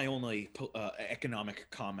that's my only economic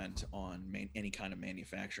comment on any kind of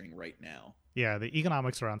manufacturing right now. Yeah. The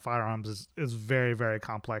economics around firearms is very, very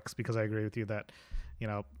complex, because I agree with you that,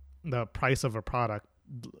 the price of a product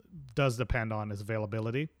does depend on its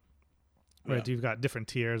availability. Right, you've got different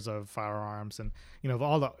tiers of firearms, and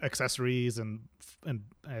all the accessories and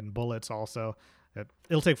bullets. Also,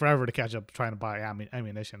 it'll take forever to catch up trying to buy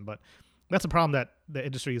ammunition. But that's a problem that the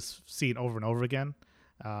industry has seen over and over again.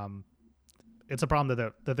 It's a problem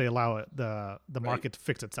that they allow the market to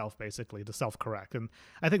fix itself, basically, to self-correct. And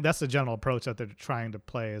I think that's the general approach that they're trying to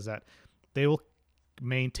play, is that they will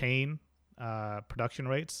maintain production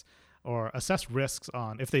rates or assess risks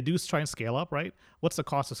on, if they do try and scale up, right? What's the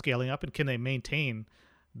cost of scaling up, and can they maintain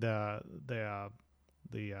the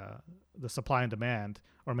supply and demand,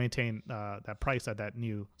 or maintain that price at that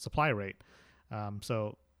new supply rate?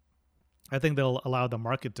 So I think they'll allow the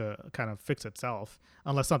market to kind of fix itself,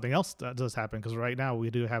 unless something else does happen. Because right now we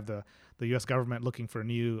do have the U.S. government looking for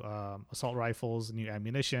new assault rifles, new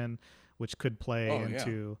ammunition, which could play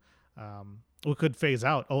into, we could phase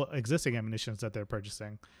out existing ammunitions that they're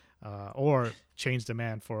purchasing. Or change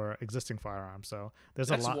demand for existing firearms. So that's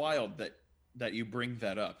a lot. That's wild that you bring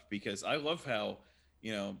that up, because I love how,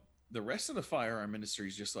 the rest of the firearm industry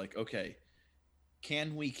is just like, okay,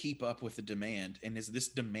 can we keep up with the demand? And is this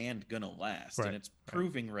demand going to last? And it's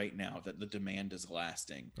proving right now that the demand is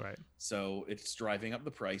lasting. Right. So it's driving up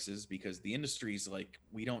the prices, because the industry's like,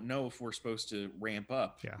 we don't know if we're supposed to ramp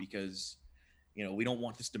up because we don't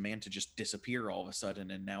want this demand to just disappear all of a sudden,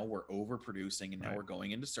 and now we're overproducing, and now we're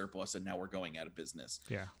going into surplus, and now we're going out of business.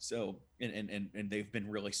 Yeah. So, and they've been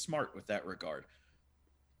really smart with that regard.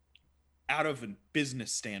 Out of a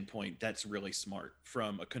business standpoint, that's really smart.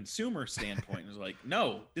 From a consumer standpoint, it's like,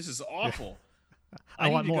 no, this is awful. I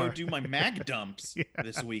need to go do my mag dumps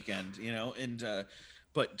this weekend,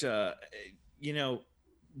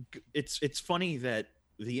 it's funny that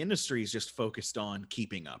the industry is just focused on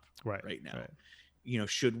keeping up right now.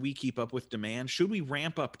 Should we keep up with demand? Should we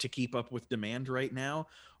ramp up to keep up with demand right now?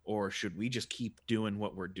 Or should we just keep doing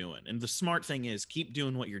what we're doing? And the smart thing is, keep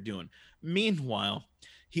doing what you're doing. Meanwhile,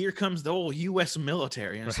 here comes the whole U.S.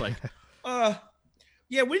 military, and it's like,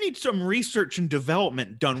 we need some research and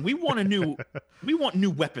development done. We want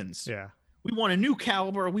new weapons. Yeah. We want a new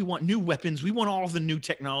caliber. We want new weapons. We want all the new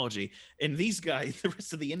technology. And these guys, the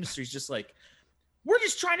rest of the industry is just like, we're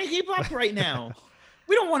just trying to keep up right now.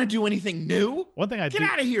 We don't want to do anything new. Get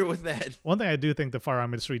out of here with that. One thing I do think the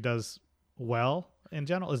firearm industry does well in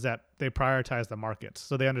general is that they prioritize the markets.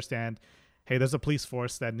 So they understand, hey, there's a police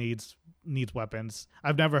force that needs weapons.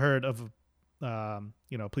 I've never heard of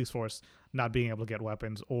police force not being able to get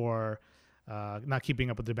weapons, or not keeping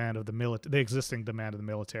up with the demand of the existing demand of the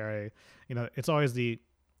military. It's always the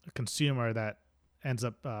consumer that ends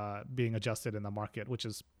up being adjusted in the market, which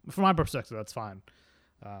is, from my perspective, that's fine.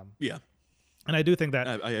 Yeah, and I do think that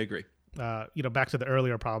I agree. Back to the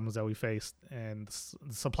earlier problems that we faced and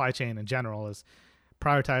the supply chain in general is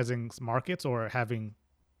prioritizing markets or having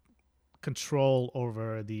control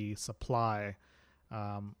over the supply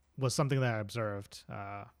was something that I observed,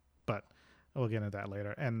 but we'll get into that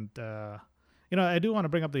later. And I do want to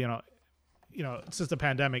bring up the since the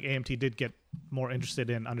pandemic, AMT did get more interested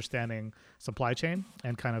in understanding supply chain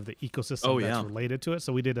and kind of the ecosystem that's related to it.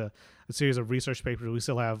 So we did a series of research papers. We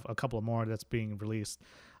still have a couple more that's being released.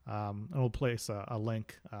 And we'll place a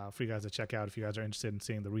link for you guys to check out if you guys are interested in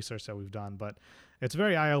seeing the research that we've done. But it's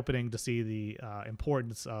very eye-opening to see the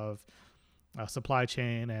importance of supply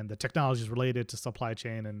chain and the technologies related to supply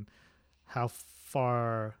chain and how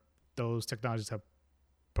far those technologies have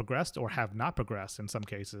progressed or have not progressed in some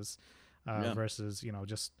cases versus,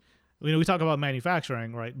 we talk about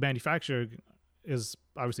manufacturing, right? Manufacturing is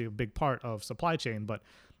obviously a big part of supply chain, but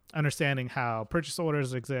understanding how purchase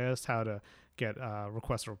orders exist, how to get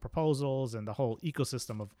requests for proposals, and the whole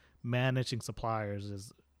ecosystem of managing suppliers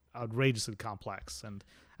is outrageously complex. And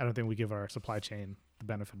I don't think we give our supply chain the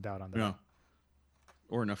benefit of doubt on that. No.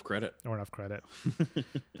 Or enough credit. All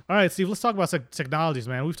right, Steve, let's talk about technologies,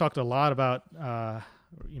 man. We've talked a lot about,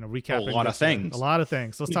 recapping a lot of things. A lot of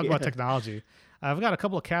things. Let's talk about technology. I've got a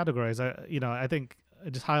couple of categories. I think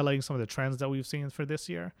just highlighting some of the trends that we've seen for this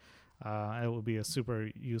year, it will be a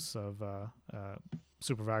super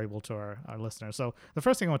valuable to our listeners. So the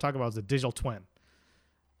first thing I want to talk about is the digital twin.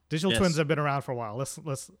 Digital twins have been around for a while.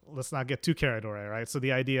 Let's not get too carried away, right? So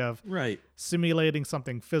the idea of simulating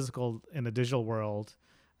something physical in a digital world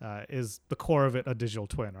is the core of it, a digital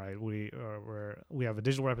twin, right? We have a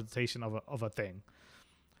digital representation of a thing.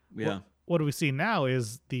 Yeah. What do we see now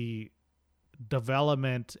is the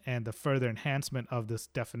development and the further enhancement of this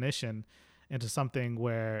definition into something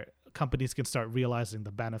where companies can start realizing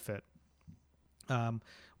the benefit.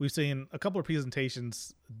 We've seen a couple of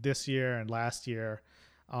presentations this year and last year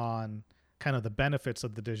on kind of the benefits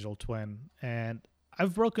of the digital twin. And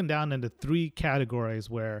I've broken down into three categories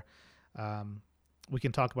where we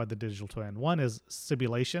can talk about the digital twin. One is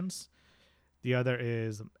simulations. The other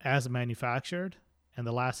is as manufactured. And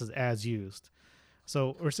the last is as used.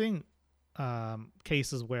 So we're seeing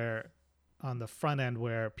cases where on the front end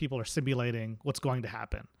where people are simulating what's going to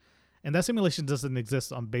happen. And that simulation doesn't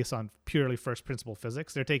exist based on purely first principle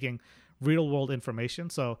physics. They're taking real world information.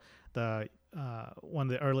 So the one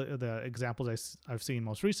of the examples I've seen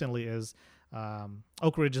most recently is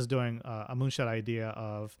Oak Ridge is doing a moonshot idea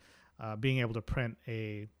of being able to print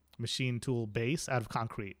a machine tool base out of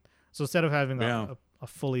concrete. So instead of having a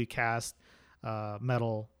fully cast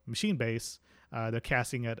metal machine base, they're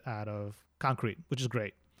casting it out of concrete, which is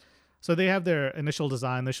great. So they have their initial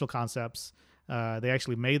design, initial concepts. They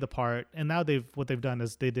actually made the part, and now what they've done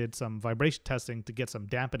is they did some vibration testing to get some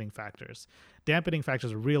dampening factors. Dampening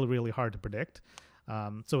factors are really, really hard to predict.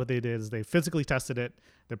 So what they did is they physically tested it.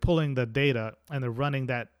 They're pulling the data and they're running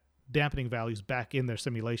that dampening values back in their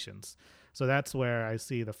simulations. So that's where I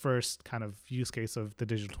see the first kind of use case of the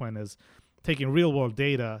digital twin is taking real world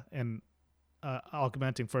data and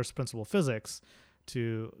augmenting first principle physics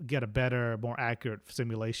to get a better, more accurate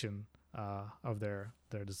simulation of their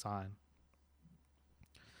design.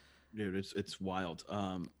 Dude, it's wild.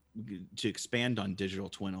 To expand on digital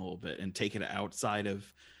twin a little bit and take it outside of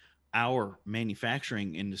our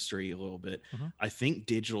manufacturing industry a little bit, I think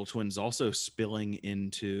digital twins also spilling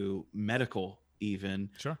into medical even.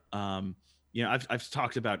 Sure. I've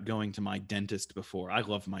talked about going to my dentist before. I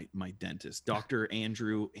love my dentist, Dr.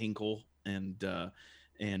 Andrew Hinkle, and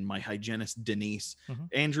my hygienist Denise.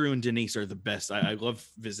 Andrew and Denise are the best. I love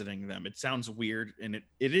visiting them. It sounds weird, and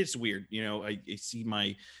it is weird. I see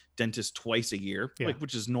my dentist twice a year,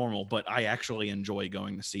 which is normal, but I actually enjoy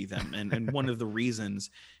going to see them. And one of the reasons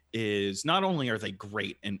is not only are they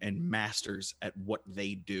great and masters at what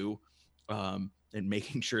they do, and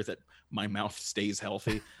making sure that my mouth stays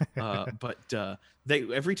healthy, but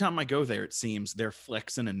they every time I go there, it seems they're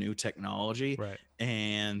flexing a new technology. Right.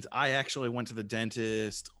 And I actually went to the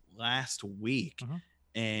dentist last week,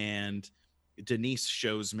 and Denise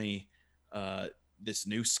shows me this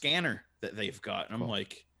new scanner that they've got, and I'm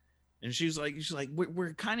like, and she's like,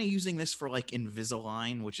 we're kind of using this for like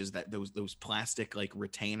Invisalign, which is those plastic like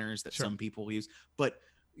retainers that some people use, but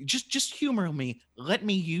just humor me, let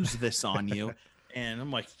me use this on you. And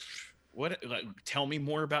I'm like, what? Like, tell me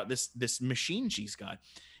more about this machine she's got.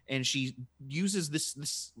 and she uses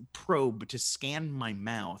this probe to scan my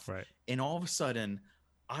mouth. Right. And all of a sudden,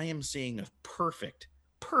 I am seeing a perfect,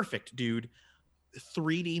 dude,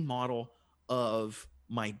 3D model of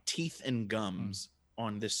my teeth and gums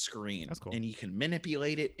on this screen. That's cool. And you can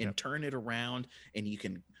manipulate it and turn it around, and you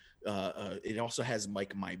can it also has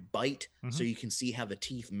like my bite, so you can see how the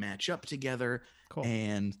teeth match up together. Cool.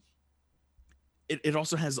 And it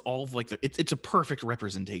also has all of like it's a perfect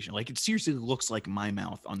representation. Like, it seriously looks like my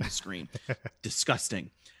mouth on the screen.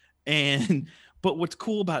 Disgusting. And but what's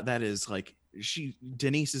cool about that is, like,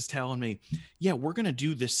 Denise is telling me, yeah, we're gonna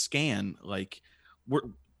do this scan. Like,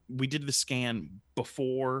 we did the scan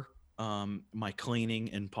before my cleaning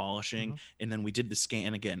and polishing, and then we did the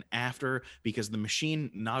scan again after, because the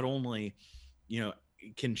machine not only, you know,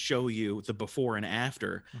 can show you the before and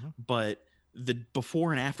after, but the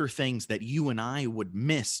before and after things that you and I would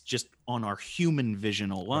miss just on our human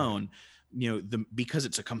vision alone. Right. You know, because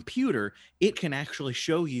it's a computer, it can actually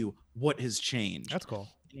show you what has changed. That's cool.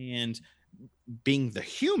 And being the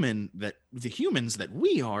humans that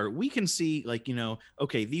we are, we can see, like, you know,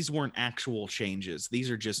 okay, these weren't actual changes. These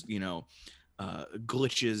are just, you know,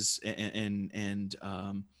 glitches and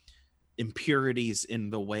impurities in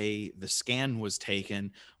the way the scan was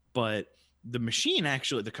taken. But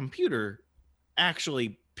the computer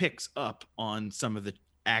actually picks up on some of the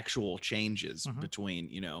actual changes between,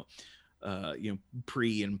 you know,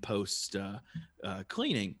 pre and post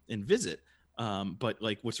cleaning and visit. But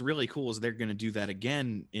like, what's really cool is they're going to do that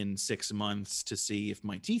again in 6 months to see if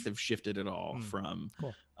my teeth have shifted at all from,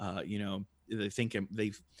 cool. You know, they think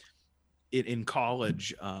in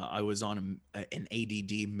college, I was on an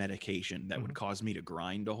ADD medication that would cause me to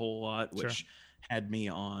grind a whole lot, which had me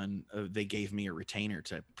on, they gave me a retainer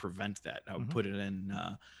to prevent that. I would put it in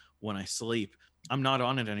when I sleep. I'm not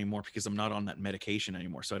on it anymore because I'm not on that medication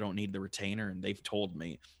anymore. So I don't need the retainer. And they've told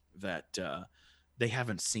me that, they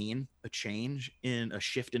haven't seen a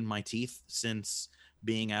shift in my teeth since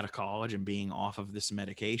being out of college and being off of this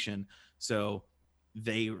medication. So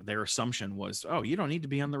their assumption was, oh, you don't need to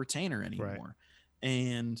be on the retainer anymore. Right.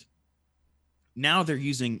 And now they're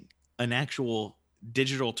using an actual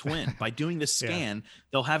digital twin. By doing the scan,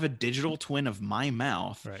 they'll have a digital twin of my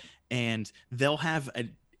mouth, and they'll have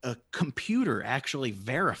a computer actually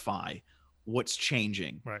verify what's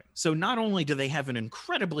changing. Right. So not only do they have an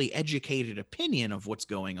incredibly educated opinion of what's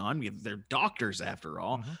going on, they're doctors after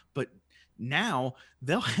all, but now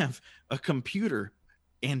they'll have a computer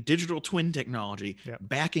and digital twin technology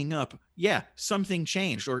backing up, something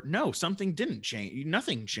changed, or no, something didn't change.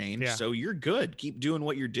 Nothing changed. So you're good. Keep doing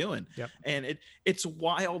what you're doing. And it's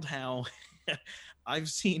wild how I've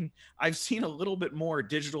seen a little bit more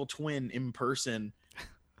digital twin in person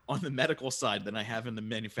on the medical side than I have in the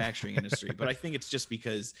manufacturing industry. But I think it's just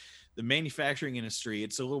because the manufacturing industry,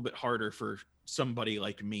 it's a little bit harder for somebody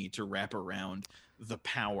like me to wrap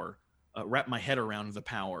my head around the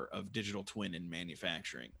power of digital twin in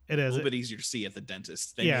manufacturing. It is a little bit easier to see at the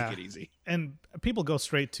dentist. They make it easy. And people go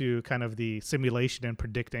straight to kind of the simulation and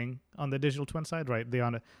predicting on the digital twin side, right? They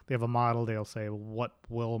have a model. They'll say, what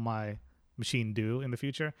will my machine do in the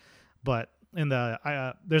future? But in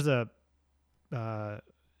the, there's a,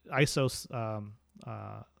 ISOS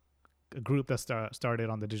a group that started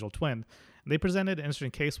on the digital twin, and they presented an interesting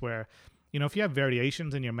case where, you know, if you have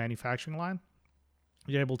variations in your manufacturing line,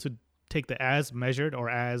 you're able to take the as measured or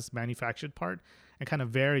as manufactured part and kind of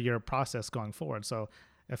vary your process going forward. So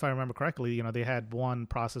if I remember correctly, you know, they had one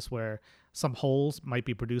process where some holes might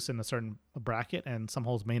be produced in a certain bracket and some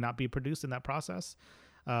holes may not be produced in that process.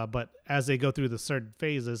 But as they go through the certain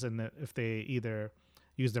phases, and if they either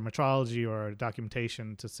use their metrology or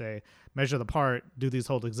documentation to say, measure the part, do these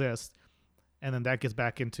holes exist? And then that gets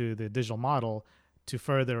back into the digital model to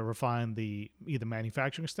further refine the either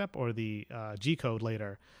manufacturing step or the G code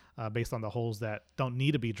later, based on the holes that don't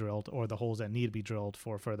need to be drilled or the holes that need to be drilled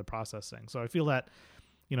for further processing. So I feel that,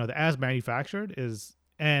 you know, the as manufactured is,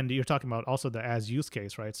 and you're talking about also the as use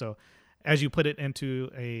case, right? So as you put it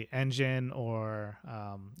into a engine or,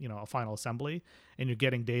 you know, a final assembly, and you're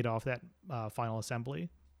getting data off that final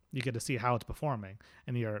assembly, you get to see how it's performing.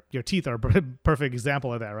 And your teeth are a perfect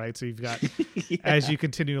example of that, right? So you've got, as you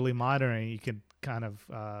continually monitoring, you can kind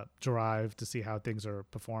of derive to see how things are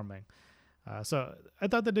performing. So I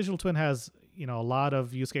thought the digital twin has, you know, a lot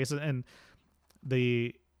of use cases, and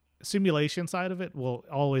the simulation side of it will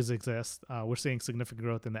always exist. We're seeing significant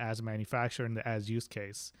growth in the as manufacturer and the as use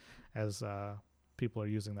case as people are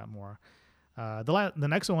using that more. The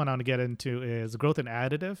next one I want to get into is growth in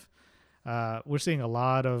additive. We're seeing a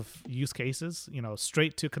lot of use cases, you know,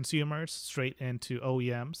 straight to consumers, straight into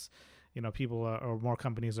OEMs. You know, people or more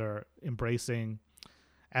companies are embracing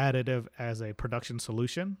additive as a production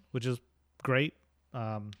solution, which is great.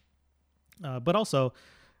 Um, but also,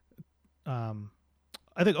 um,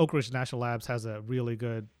 I think Oak Ridge National Labs has a really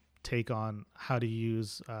good take on how to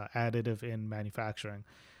use additive in manufacturing.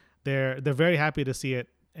 They're very happy to see it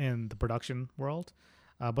in the production world,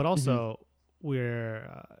 but Mm-hmm. also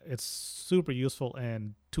where it's super useful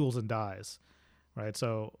in tools and dies, right?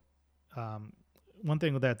 So um, one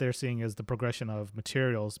thing that they're seeing is the progression of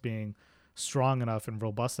materials being strong enough and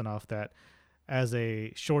robust enough that as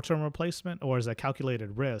a short-term replacement or as a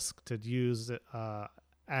calculated risk to use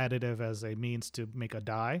additive as a means to make a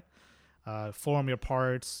die, form your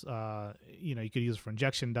parts. You could use it for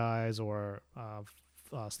injection dies or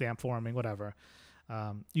stamp forming, whatever.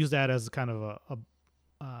 Use that as kind of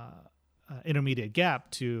intermediate gap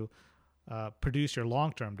to produce your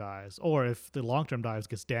long-term dies. Or if the long-term dies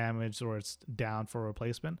gets damaged or it's down for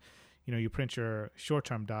replacement, you print your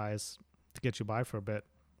short-term dies to get you by for a bit.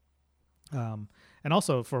 And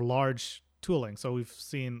also for large tooling. So we've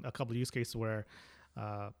seen a couple of use cases where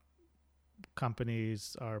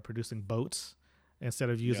companies are producing boats. Instead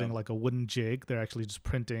of using like a wooden jig, they're actually just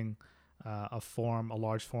printing a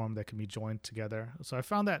large form that can be joined together. So I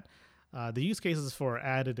found that the use cases for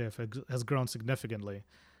additive has grown significantly.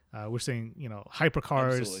 We're seeing,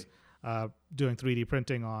 hypercars doing 3D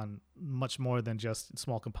printing on much more than just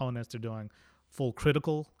small components. They're doing full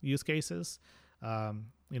critical use cases.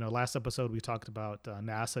 Last episode we talked about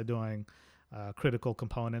NASA doing critical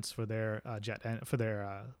components for their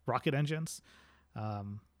rocket engines.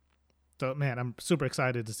 So man, I'm super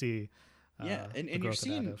excited to see And the you're growth in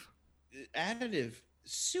seeing additive. additive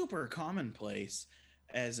super commonplace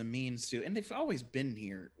as a means to, and they've always been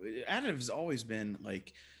here. Additive has always been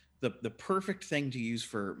like the perfect thing to use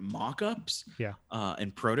for mock-ups Yeah.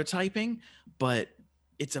 And prototyping, but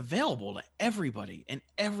it's available to everybody, and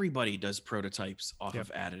everybody does prototypes off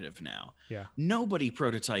of additive now. Yeah. Nobody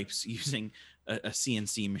prototypes using a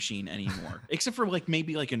CNC machine anymore, except for like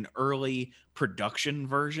maybe like an early production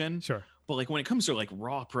version. Sure. But like when it comes to like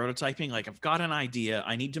raw prototyping, like I've got an idea,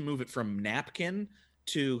 I need to move it from napkin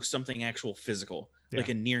to something actual physical, like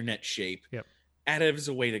a near net shape. Yep. Additive is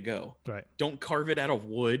a way to go. Right. Don't carve it out of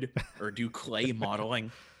wood or do clay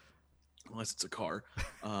modeling unless it's a car.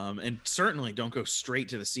 And certainly don't go straight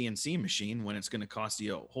to the CNC machine when it's going to cost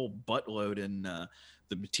you a whole buttload in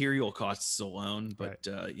the material costs alone. But,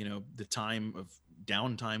 the time of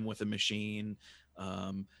downtime with a machine,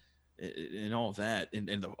 and all of that,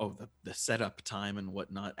 and the setup time and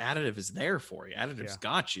whatnot, additive is there for you. Additive's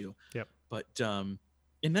got you. Yep. But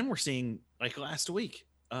and then we're seeing like last week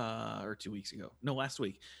or 2 weeks ago, no, last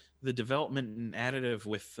week, the development in additive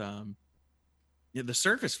with the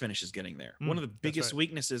surface finish is getting there. One of the biggest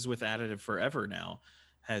weaknesses with additive forever now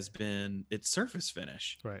has been its surface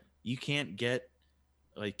finish. Right. You can't get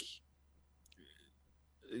like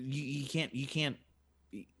you can't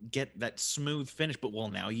get that smooth finish, but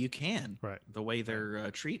now you can. Right. The way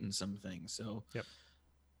they're treating some things. So yep.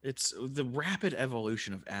 It's the rapid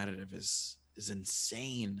evolution of additive is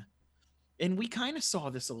insane. And we kind of saw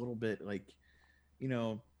this a little bit like,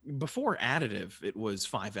 before additive, it was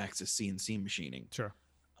 5-axis CNC machining. Sure.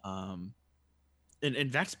 And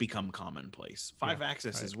that's become commonplace.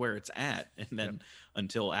 5-axis is where it's at. And then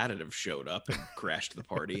until additive showed up and crashed the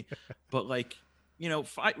party. But like,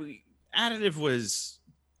 additive was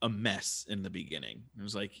a mess in the beginning. It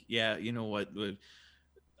was like, you know what?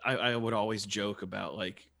 I would always joke about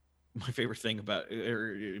like my favorite thing about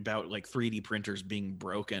like 3D printers being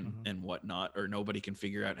broken and whatnot, or nobody can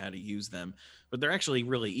figure out how to use them, but they're actually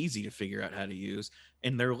really easy to figure out how to use,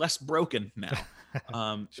 and they're less broken now.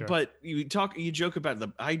 Sure. But I joke about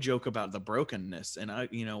the brokenness, and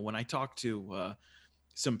when I talk to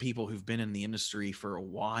some people who've been in the industry for a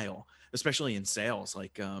while, especially in sales,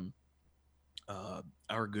 like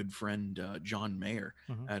our good friend John Mayer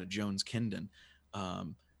out of Jones Kindon.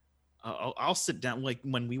 I'll sit down, like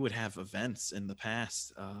when we would have events in the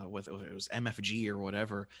past, whether it was MFG or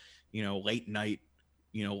whatever, late night,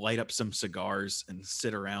 light up some cigars and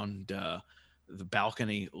sit around the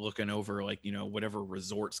balcony looking over like, whatever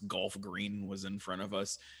resort's golf green was in front of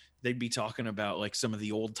us. They'd be talking about like some of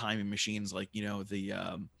the old timey machines, like,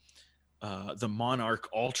 the Monarch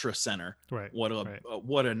Ultra Center. Right.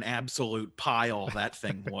 What an absolute pile that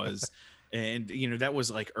thing was. And, that was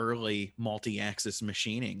like early multi-axis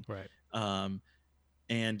machining. Right. And,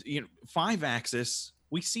 5-axis,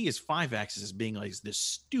 we see as 5-axis as being like this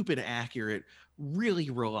stupid accurate, really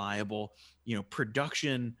reliable,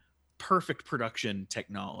 perfect production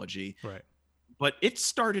technology. Right. But it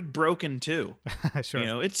started broken too.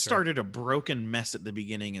 Sure. It started a broken mess at the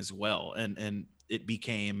beginning as well. And it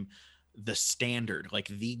became the standard, like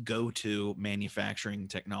the go-to manufacturing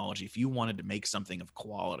technology if you wanted to make something of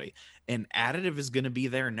quality. And additive is going to be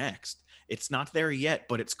there next. It's not there yet,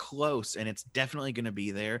 but it's close, and it's definitely going to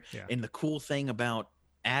be there. Yeah. And the cool thing about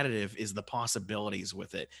additive is the possibilities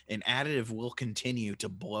with it. And additive will continue to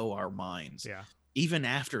blow our minds. Yeah. Even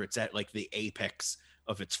after it's at like the apex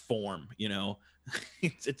of its form, you know.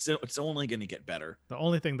 It's only going to get better. The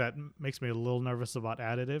only thing that makes me a little nervous about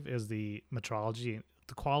additive is the metrology,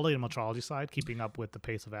 the quality and metrology side keeping up with the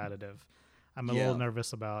pace of additive. I'm a little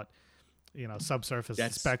nervous about, subsurface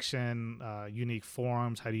inspection, unique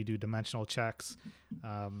forms. How do you do dimensional checks?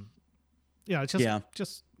 It's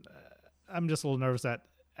just I'm just a little nervous that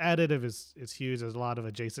additive is huge. There's a lot of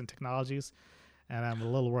adjacent technologies, and I'm a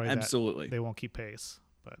little worried that they won't keep pace.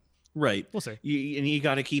 But right, we'll see. And you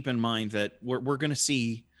got to keep in mind that we're going to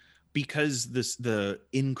see, because the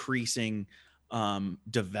increasing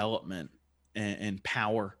development and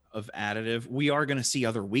power of additive, we are going to see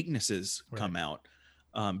other weaknesses come out,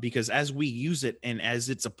 because as we use it and as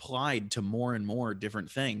it's applied to more and more different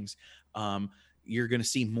things, you're going to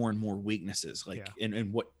see more and more weaknesses,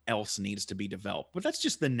 and what else needs to be developed. But that's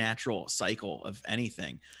just the natural cycle of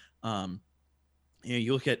anything.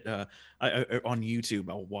 You look at on YouTube,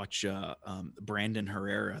 I'll watch Brandon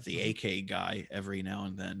Herrera, the AK guy, every now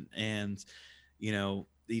and then, and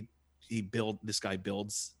this guy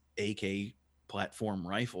builds AK platform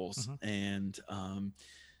rifles, and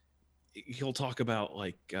he'll talk about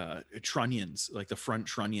like trunnions, like the front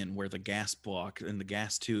trunnion where the gas block and the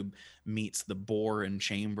gas tube meets the bore and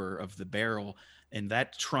chamber of the barrel, and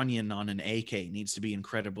that trunnion on an AK needs to be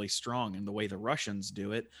incredibly strong. And the way the Russians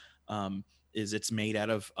do it is it's made out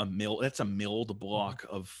of that's a milled block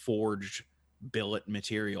of forged billet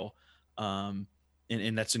material, and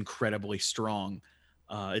that's incredibly strong.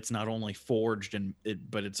 It's not only forged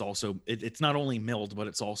but it's also it's not only milled, but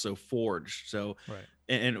it's also forged. So,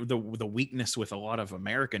 and the weakness with a lot of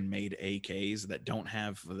American-made AKs that don't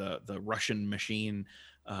have the Russian machine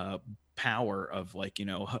power of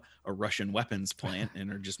a Russian weapons plant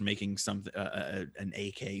and are just making an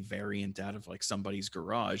AK variant out of like somebody's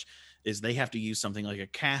garage, is they have to use something like a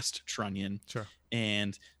cast trunnion. Sure.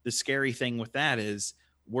 And the scary thing with that is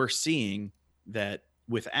we're seeing that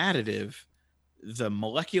with additive, the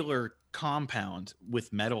molecular compound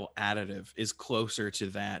with metal additive is closer to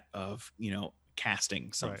that of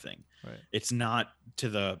casting something. Right. It's not to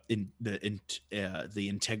the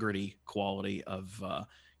integrity quality of a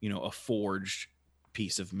forged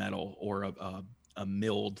piece of metal or a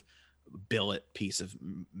milled billet piece of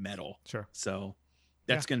metal. Sure. So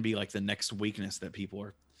that's going to be like the next weakness that people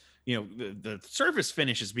are, the surface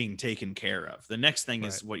finish is being taken care of. The next thing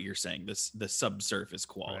is what you're saying, the subsurface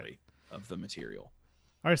quality of the material.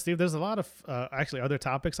 All right, Steve, there's a lot of actually other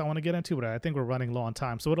topics I want to get into, but I think we're running low on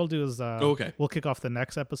time. So what I'll do is we'll kick off the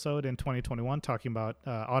next episode in 2021 talking about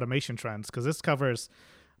automation trends, because this covers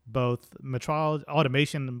both metrology,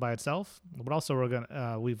 automation by itself, but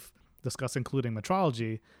also we've discussed including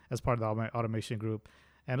metrology as part of the automation group,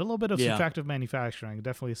 and a little bit of subtractive manufacturing.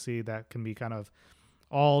 Definitely see that can be kind of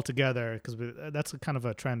all together, because that's kind of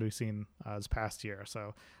a trend we've seen this past year.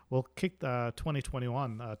 So we'll kick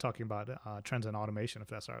 2021 talking about trends in automation, if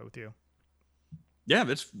that's all right with you. Yeah,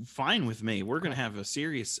 that's fine with me. We're going to have a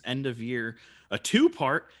serious end of year, a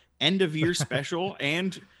 2-part end of year special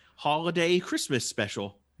and holiday Christmas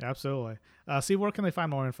special. Absolutely. See, where can they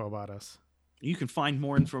find more info about us? You can find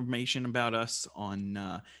more information about us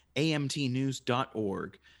on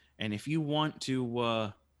amtnews.org. And if you want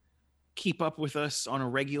to keep up with us on a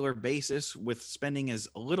regular basis with spending as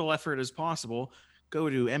little effort as possible, go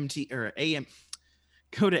to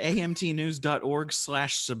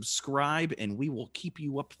amtnews.org/subscribe, and we will keep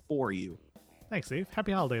you up for you. Thanks, Steve.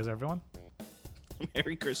 Happy holidays, everyone.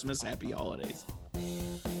 Merry Christmas. Happy holidays.